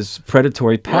and his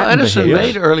predatory patent Edison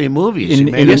behavior. made early movies. He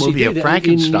made a movie of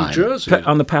Frankenstein. In New Jersey.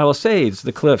 On the Palisades,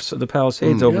 the cliffs of the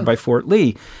Palisades over by Fort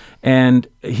Lee. And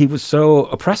he was so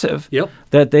oppressive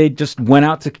that they just went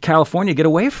out to California to get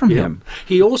away from him.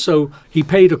 He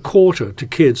paid a quarter to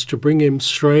kids to bring him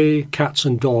stray cats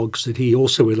and dogs that he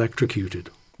also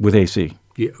electrocuted. With AC.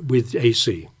 Yeah, with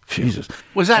AC. Jesus.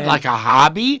 Was that like a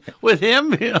hobby with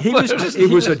him? He was just, it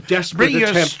was a desperate bring your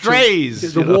attempt.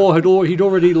 strays. The war he'd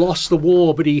already lost the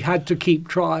war, but he had to keep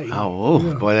trying.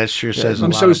 Boy, that sure says a lot.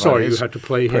 I'm so sorry you had to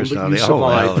play him, but you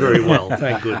survived very well.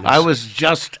 Thank goodness. I was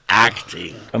just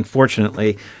acting.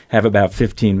 Unfortunately, have about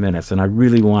 15 minutes, and I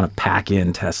really want to pack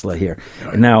in Tesla here.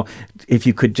 Right. Now, if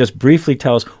you could just briefly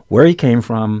tell us where he came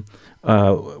from,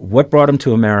 what brought him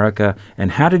to America,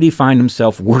 and how did he find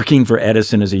himself working for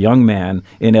Edison as a young man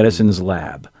in Edison's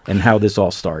lab, and how this all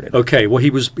started? Okay, well,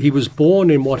 he was born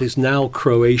in what is now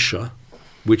Croatia,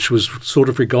 which was sort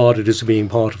of regarded as being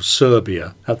part of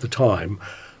Serbia at the time,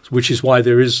 which is why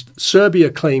Serbia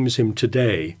claims him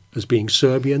today as being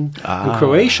Serbian, and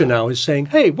Croatia now is saying,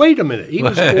 hey, wait a minute, he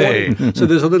was born. So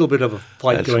there's a little bit of a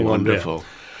fight going on there.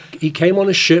 He came on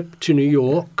a ship to New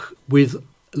York with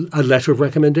a letter of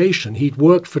recommendation. He'd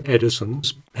worked for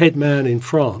Edison's head man in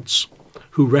France,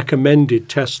 who recommended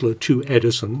Tesla to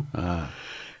Edison.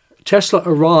 Tesla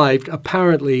arrived.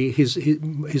 Apparently,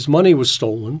 his money was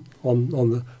stolen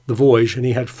on the voyage, and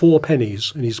he had 4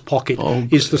 pennies in his pocket.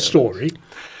 Is the story,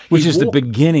 which is the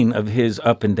beginning of his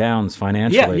up and downs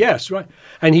financially. Yes, right.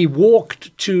 And he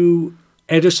walked to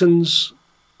Edison's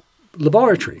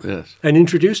laboratory and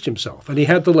introduced himself, and he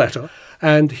had the letter,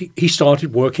 and he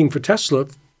started working for Tesla.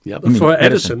 For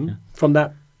Edison, from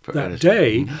that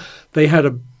day, they had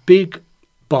a big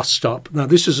bust up. Now,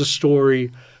 this is a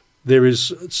story, there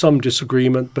is some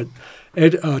disagreement, but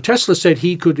Tesla said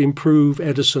he could improve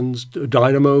Edison's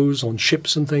dynamos on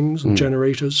ships and things and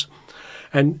generators.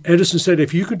 And Edison said,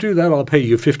 if you could do that, I'll pay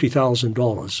you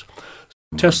 $50,000.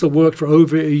 Tesla worked for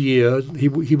over a year. He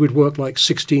would work like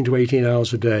 16 to 18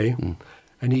 hours a day,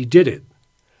 and he did it.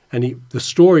 And the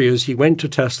story is he went to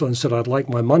Tesla and said, I'd like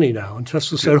my money now. And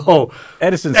Tesla said,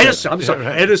 Edison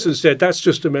said, that's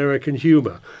just American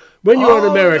humor. When you're an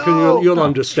American, you'll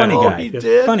understand.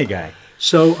 Funny guy.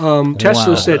 So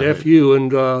Tesla said, F you,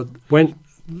 and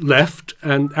left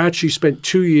and actually spent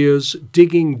 2 years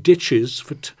digging ditches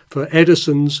for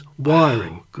Edison's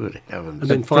wiring. Good heavens.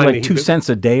 And then for like 2 cents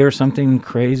a day or something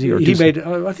crazy? Or he made,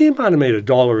 I think he might have made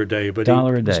 $1 a day. But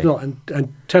it's not,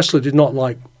 and Tesla did not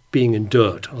like being in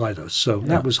dirt either, so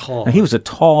that was hard. And he was a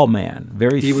tall man,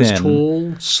 very thin. He was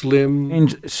tall, slim.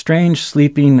 Strange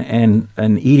sleeping and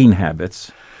eating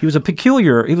habits. He was an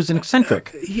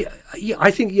eccentric.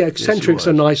 I think eccentric's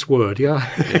a nice word,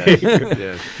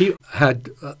 He had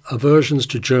aversions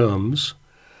to germs.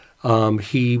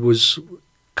 He was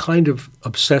kind of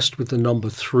obsessed with the number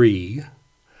 3.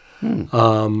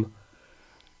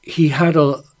 He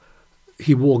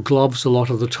wore gloves a lot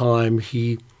of the time.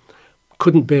 He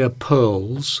couldn't bear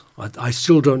pearls. I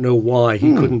still don't know why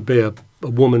he couldn't bear a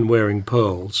woman wearing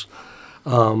pearls.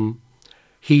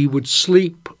 He would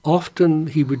sleep. Often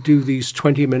he would do these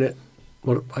 20-minute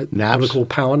what are called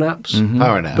power naps. Mm-hmm.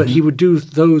 Power naps. But he would do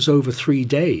those over 3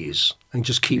 days and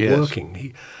just keep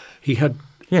working. He had...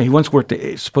 Yeah, he once worked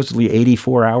supposedly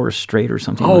 84 hours straight or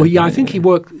something. Oh, yeah, I think he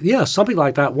worked, something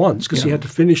like that once because he had to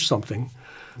finish something.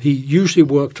 He usually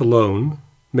worked alone,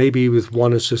 maybe with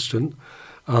one assistant.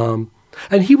 And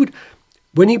he would,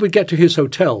 when he would get to his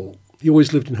hotel, he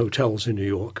always lived in hotels in New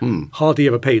York. Hardly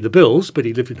ever paid the bills, but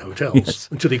he lived in hotels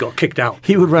until he got kicked out.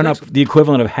 He would run up the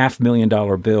equivalent of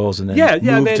 $500,000 bills and then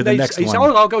move to the next one. He said,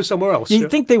 I'll go somewhere else.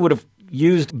 You'd think they would have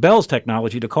used Bell's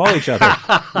technology to call each other.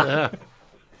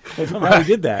 I don't know how he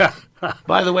did that.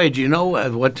 By the way, do you know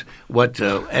what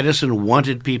Edison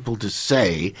wanted people to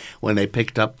say when they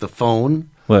picked up the phone?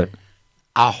 What?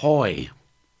 Ahoy.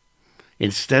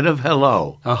 Instead of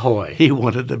hello. Ahoy. He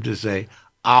wanted them to say,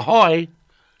 ahoy.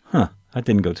 Huh. That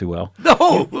didn't go too well.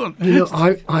 No.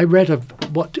 I read a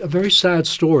very sad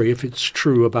story, if it's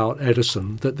true, about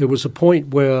Edison, that there was a point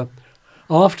where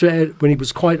when he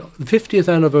was the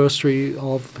 50th anniversary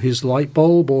of his light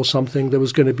bulb or something, there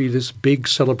was going to be this big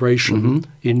celebration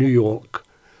in New York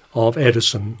of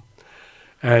Edison.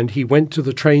 And he went to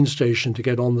the train station to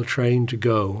get on the train to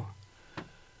go.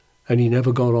 And he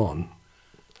never got on.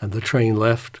 And the train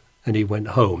left and he went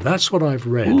home. That's what I've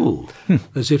read.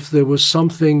 As if there was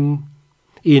something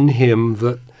in him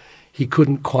that he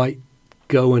couldn't quite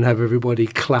go and have everybody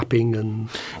clapping.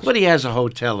 But he has a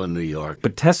hotel in New York.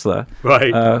 But Tesla,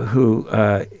 who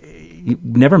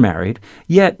never married,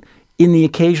 yet in the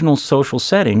occasional social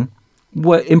setting,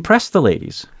 impressed the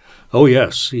ladies. Oh,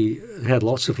 yes. He had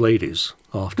lots of ladies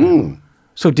after him.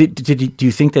 So do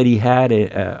you think that he had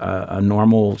a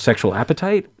normal sexual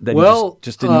appetite? That he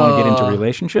just didn't want to get into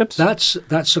relationships?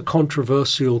 That's a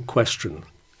controversial question.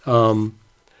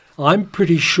 I'm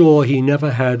pretty sure he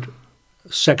never had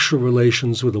sexual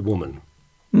relations with a woman.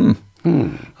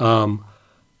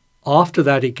 After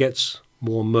that, it gets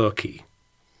more murky.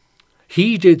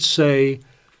 He did say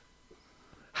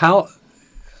how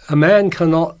a man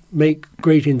cannot make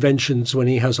great inventions when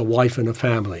he has a wife and a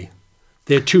family.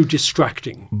 They're too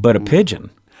distracting. But a pigeon.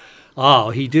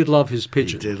 He did love his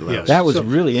pigeon. That was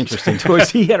really interesting to us.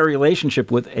 He had a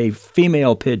relationship with a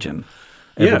female pigeon,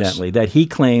 evidently, that he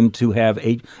claimed to have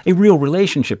a real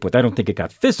relationship with. I don't think it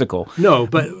got physical. No,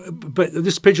 but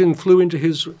this pigeon flew into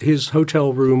his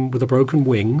hotel room with a broken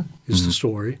wing, is the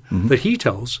story that he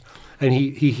tells. And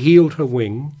he healed her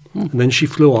wing, and then she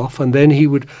flew off, and then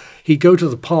he'd go to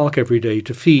the park every day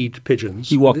to feed pigeons.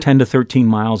 He walked 10 to 13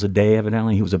 miles a day,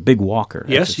 evidently. He was a big walker.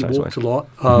 Yes, he walked a lot.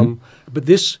 But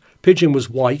this pigeon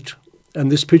was white,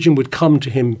 and this pigeon would come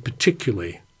to him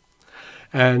particularly.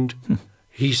 And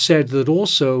he said that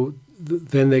also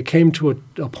then they came to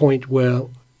a point where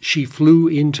she flew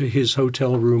into his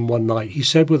hotel room one night. He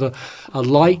said with a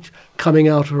light coming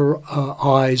out of her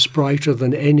eyes brighter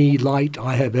than any light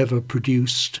I have ever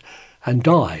produced, and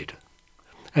died.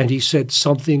 And he said,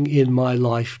 something in my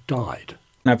life died.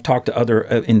 I've talked to other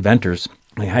inventors.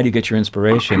 Like, how do you get your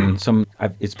inspiration?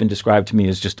 It's been described to me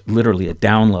as just literally a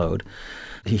download.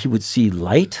 He would see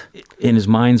light in his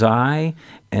mind's eye,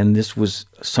 and this was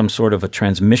some sort of a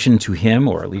transmission to him,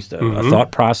 or at least a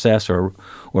thought process or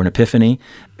an epiphany.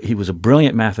 He was a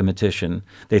brilliant mathematician.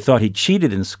 They thought he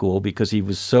cheated in school because he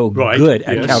was so good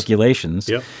at calculations.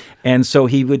 Yep. And so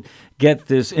he would get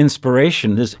this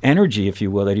inspiration, this energy, if you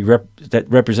will, that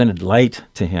represented light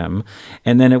to him.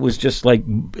 And then it was just like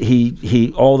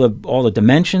he all the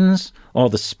dimensions, all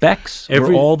the specs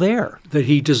were all there. That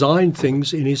he designed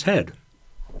things in his head.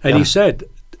 And he said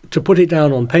to put it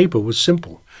down on paper was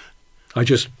simple. I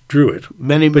just drew it.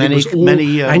 Many.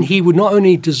 And he would not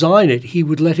only design it, he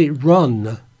would let it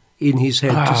run in his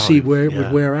head to see where it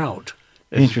would wear out.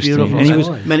 Interesting.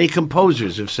 Beautiful. And many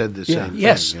composers have said the same thing.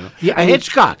 Yes. You know?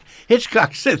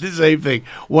 Hitchcock said the same thing.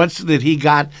 Once that he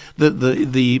got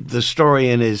the story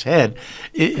in his head,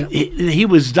 he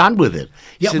was done with it.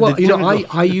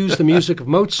 I use the music of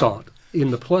Mozart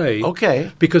in the play.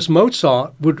 Okay. Because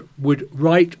Mozart would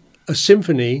write a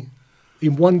symphony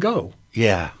in one go.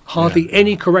 Yeah. Hardly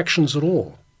any corrections at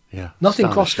all. Yeah. Nothing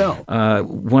crossed out.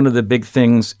 One of the big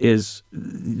things is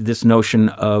this notion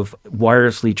of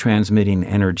wirelessly transmitting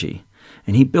energy.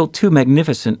 And he built two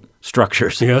magnificent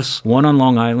structures. Yes. One on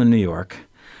Long Island, New York,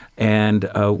 and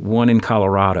one in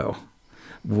Colorado.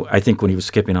 I think when he was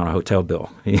skipping on a hotel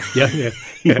bill. There's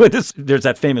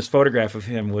that famous photograph of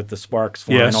him with the sparks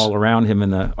flying all around him in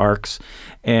the arcs,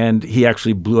 and he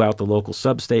actually blew out the local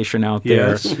substation out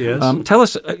there. Yes. Tell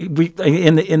us,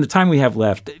 in the time we have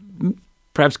left,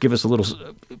 perhaps give us a little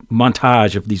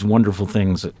montage of these wonderful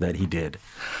things that he did.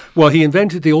 Well, he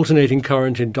invented the alternating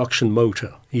current induction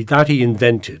motor. He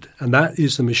invented, and that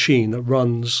is the machine that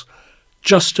runs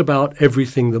just about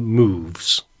everything that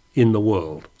moves in the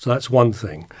world. So that's one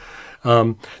thing.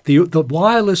 The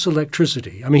wireless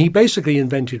electricity. I mean, he basically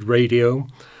invented radio,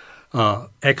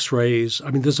 X-rays.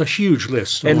 I mean, there's a huge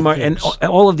list. And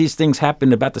all of these things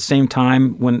happened about the same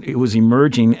time when it was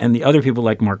emerging, and the other people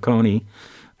like Marconi,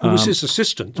 who was his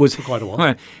assistant for quite a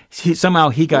while. Somehow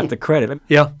he got the credit.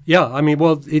 Yeah. I mean,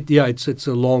 well, it's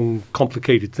a long,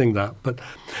 complicated thing but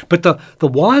the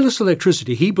wireless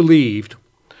electricity, he believed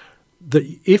that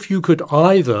if you could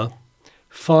either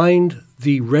find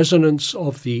the resonance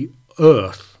of the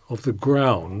earth, of the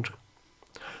ground,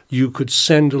 you could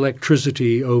send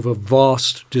electricity over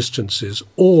vast distances,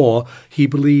 or he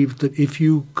believed that if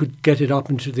you could get it up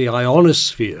into the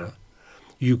ionosphere,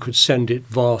 you could send it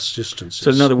vast distances.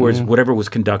 So in other words, whatever was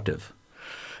conductive.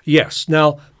 Yes.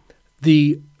 Now,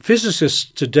 the physicists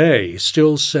today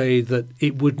still say that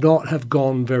it would not have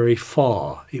gone very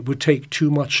far. It would take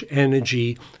too much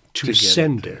energy to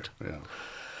send it. Yeah.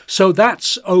 So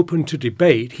that's open to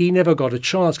debate. He never got a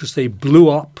chance because they blew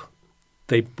up.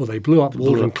 They blew up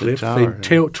Walden Cliff. They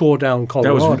tore down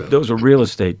Colorado. Those were real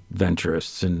estate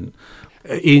venturists in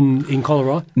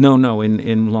Colorado? No,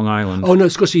 in Long Island. Oh no,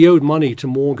 it's because he owed money to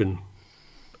Morgan.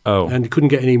 Oh, and he couldn't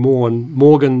get any more. And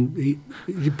Morgan he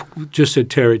just said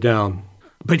tear it down.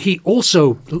 But he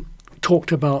also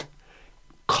talked about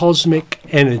cosmic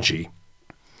energy.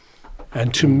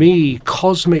 And to me,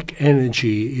 cosmic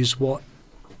energy is what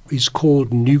is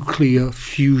called nuclear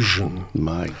fusion.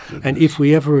 My goodness. And if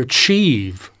we ever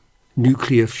achieve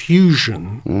nuclear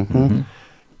fusion,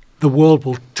 the world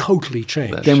will totally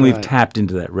change. Then we've tapped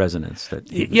into that resonance that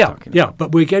he was talking about.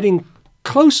 But we're getting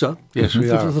closer. Yes, we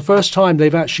are. For the first time,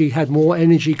 they've actually had more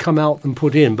energy come out than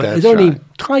put in. But it's only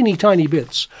tiny, tiny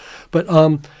bits. But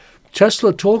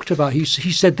Tesla talked about, he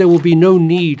said there will be no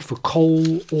need for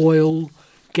coal, oil,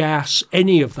 gas,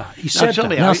 any of that. He said that.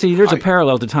 Now, there's a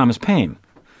parallel to Thomas Paine.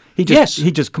 He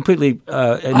just completely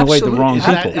annoyed the wrong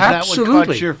people. Is that what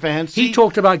caught your fancy? He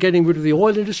talked about getting rid of the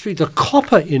oil industry, the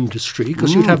copper industry,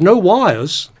 because you'd have no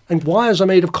wires, and wires are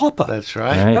made of copper. That's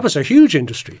right. That was a huge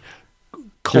industry.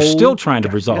 They're still trying to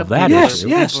resolve that issue.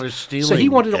 Yes. So he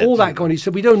wanted all that going. He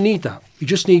said, we don't need that. We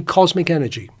just need cosmic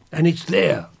energy. And it's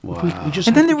there. Wow.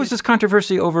 And then there was this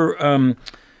controversy over,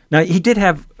 now he did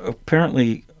have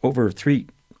apparently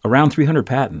around 300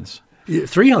 patents.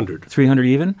 300. 300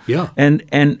 even? Yeah.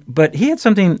 But he had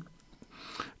something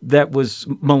that was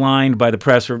maligned by the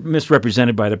press or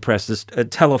misrepresented by the press, this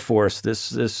teleforce,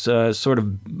 this sort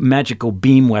of magical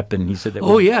beam weapon. He said that.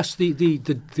 Oh yes, the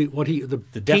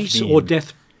peace beam. or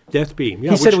death beam.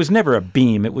 Yeah, he said it was never a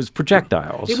beam; it was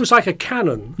projectiles. It was like a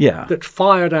cannon. That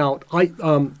fired out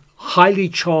highly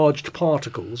charged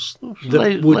particles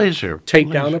that would take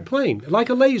down a plane, like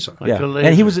a laser.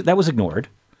 And that was ignored.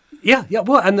 Yeah.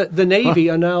 Well, and the Navy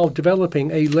are now developing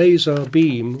a laser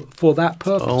beam for that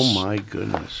purpose. Oh my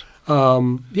goodness. I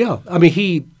mean,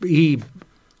 he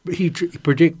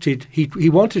predicted he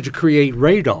wanted to create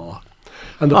radar,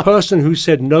 and the person who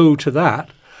said no to that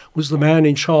was the man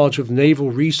in charge of naval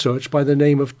research by the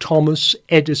name of Thomas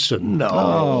Edison. No.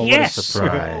 Oh, yes. What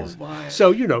a surprise.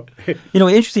 So,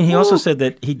 interesting, he also said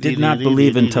that he did not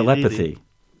believe in telepathy.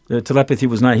 Telepathy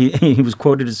was not, he was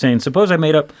quoted as saying, suppose I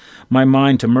made up my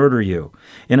mind to murder you.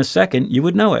 In a second, you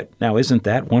would know it. Now, isn't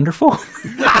that wonderful?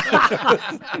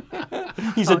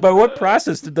 He said, by what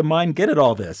process did the mind get at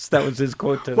all this? That was his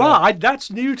quote to that.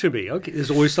 That's new to me. Okay, there's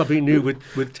always something new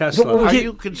with Tesla. So are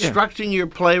you constructing your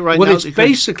play right now? Well, it's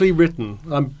basically written.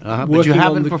 But you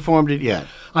haven't performed it yet.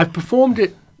 I've performed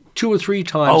it 2 or 3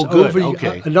 times over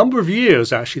a number of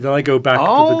years, actually, that I go back to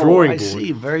the drawing board. I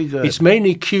see. Very good. It's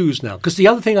mainly cues now. Because the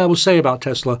other thing I will say about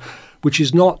Tesla, which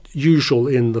is not usual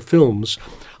in the films,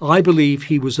 I believe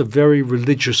he was a very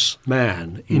religious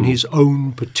man in his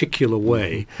own particular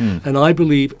way. And I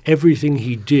believe everything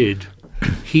he did,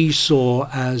 he saw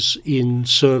as in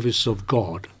service of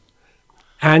God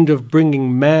and of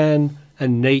bringing man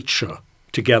and nature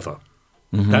together.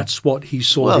 That's what he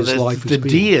saw his life as being. The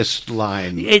deist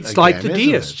line. It's again, like the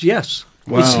deists, yes.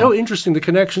 Wow. It's so interesting, the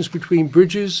connections between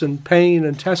Bridges and Paine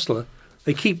and Tesla.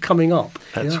 They keep coming up.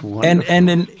 That's wonderful. And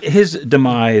in his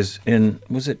demise in,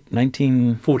 was it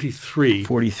 1943?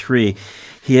 43.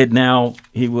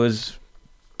 He was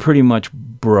pretty much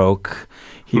broke.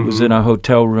 He was in a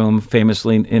hotel room,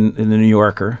 famously in the New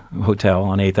Yorker Hotel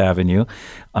on 8th Avenue.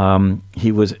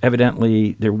 He was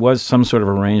evidently, there was some sort of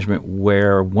arrangement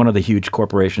where one of the huge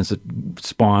corporations that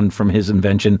spawned from his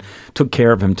invention took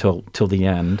care of him till the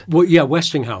end. Well, yeah,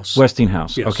 Westinghouse.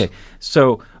 Westinghouse, yes. Okay.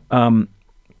 So,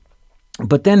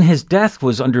 but then his death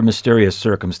was under mysterious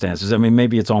circumstances. I mean,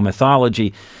 maybe it's all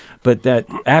mythology, but that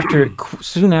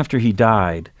soon after he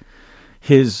died,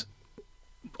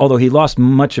 although he lost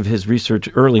much of his research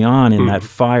early on in that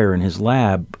fire in his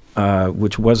lab,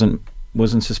 which wasn't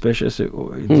suspicious.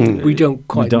 We don't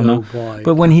quite know why.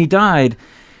 But when he died,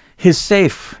 his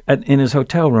safe in his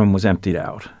hotel room was emptied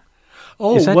out.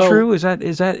 Oh, is that true? Is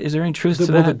there any truth to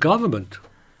that? Well, the government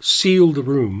sealed the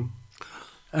room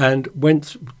and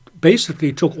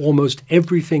basically took almost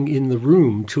everything in the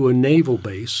room to a naval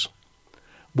base,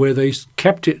 where they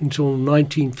kept it until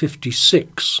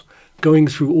 1956. Going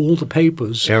through all the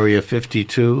papers. Area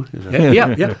 52?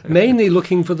 Yeah. Mainly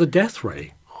looking for the death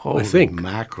ray, Holy I think.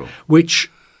 Mackerel. Which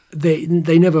they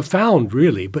never found,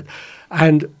 really.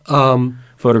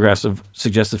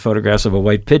 Suggested photographs of a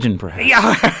white pigeon, perhaps.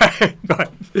 Yeah.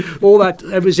 All that.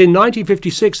 It was in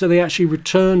 1956 that they actually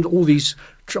returned all these.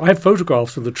 I have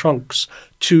photographs of the trunks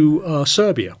to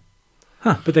Serbia.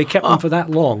 Huh. But they kept them for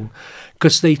that long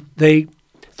because they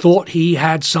thought he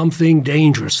had something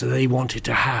dangerous that they wanted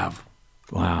to have.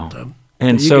 Wow.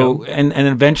 And so, and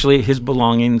eventually his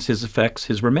belongings, his effects,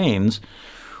 his remains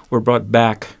were brought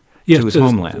back to his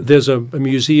homeland. There's a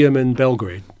museum in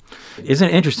Belgrade. Isn't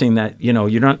it interesting that,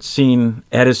 you're not seeing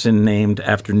Edison named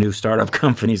after new startup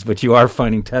companies, but you are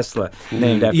finding Tesla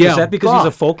named after? Yeah, is that because he's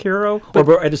a folk hero,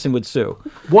 or Edison would sue?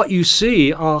 What you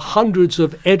see are hundreds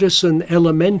of Edison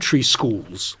elementary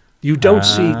schools. You don't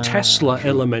see Tesla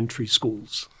elementary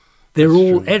schools. They're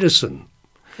all Edison.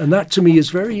 And that, to me, is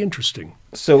very interesting.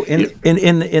 So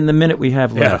in the minute we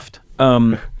have left,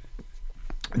 the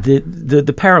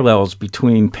parallels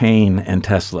between Paine and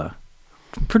Tesla,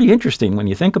 pretty interesting when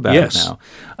you think about it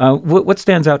now. What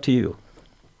stands out to you?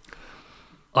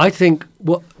 I think,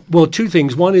 two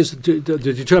things. One is the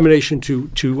determination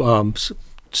to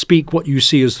speak what you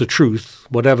see as the truth,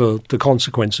 whatever the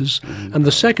consequences. Mm-hmm. And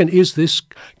the second is this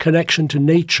connection to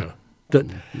nature. That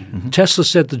Tesla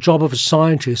said the job of a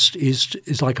scientist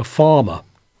is like a farmer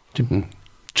to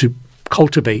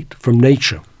cultivate from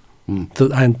nature.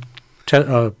 And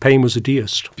Paine was a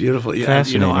deist. Beautiful. Yeah,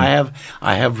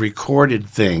 I have recorded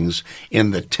things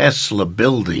in the Tesla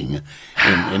building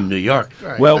in New York.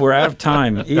 Right. Well, we're out of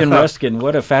time. Ian Ruskin,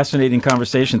 what a fascinating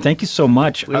conversation. Thank you so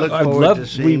much.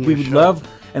 We would love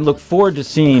and look forward to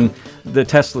seeing the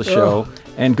Tesla show.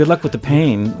 And good luck with the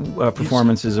Paine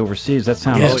performances overseas. That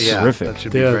sounds terrific. That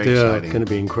should be very exciting. They're going to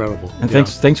be incredible. And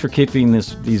thanks for keeping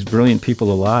these brilliant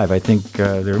people alive. I think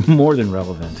they're more than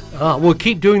relevant. We'll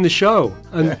keep doing the show.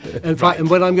 And and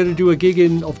when I'm going to do a gig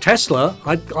of Tesla,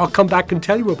 I'll come back and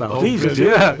tell you about it. Please do.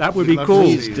 Yeah, that would be cool.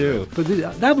 Please do. But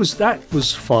that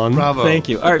was fun. Bravo. Thank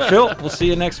you. All right, Phil, we'll see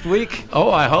you next week.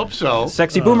 Oh, I hope so.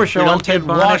 Sexy Boomer Show. Don't get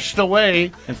washed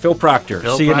away. And Phil Proctor.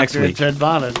 See you next week. Ted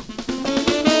Bonnet.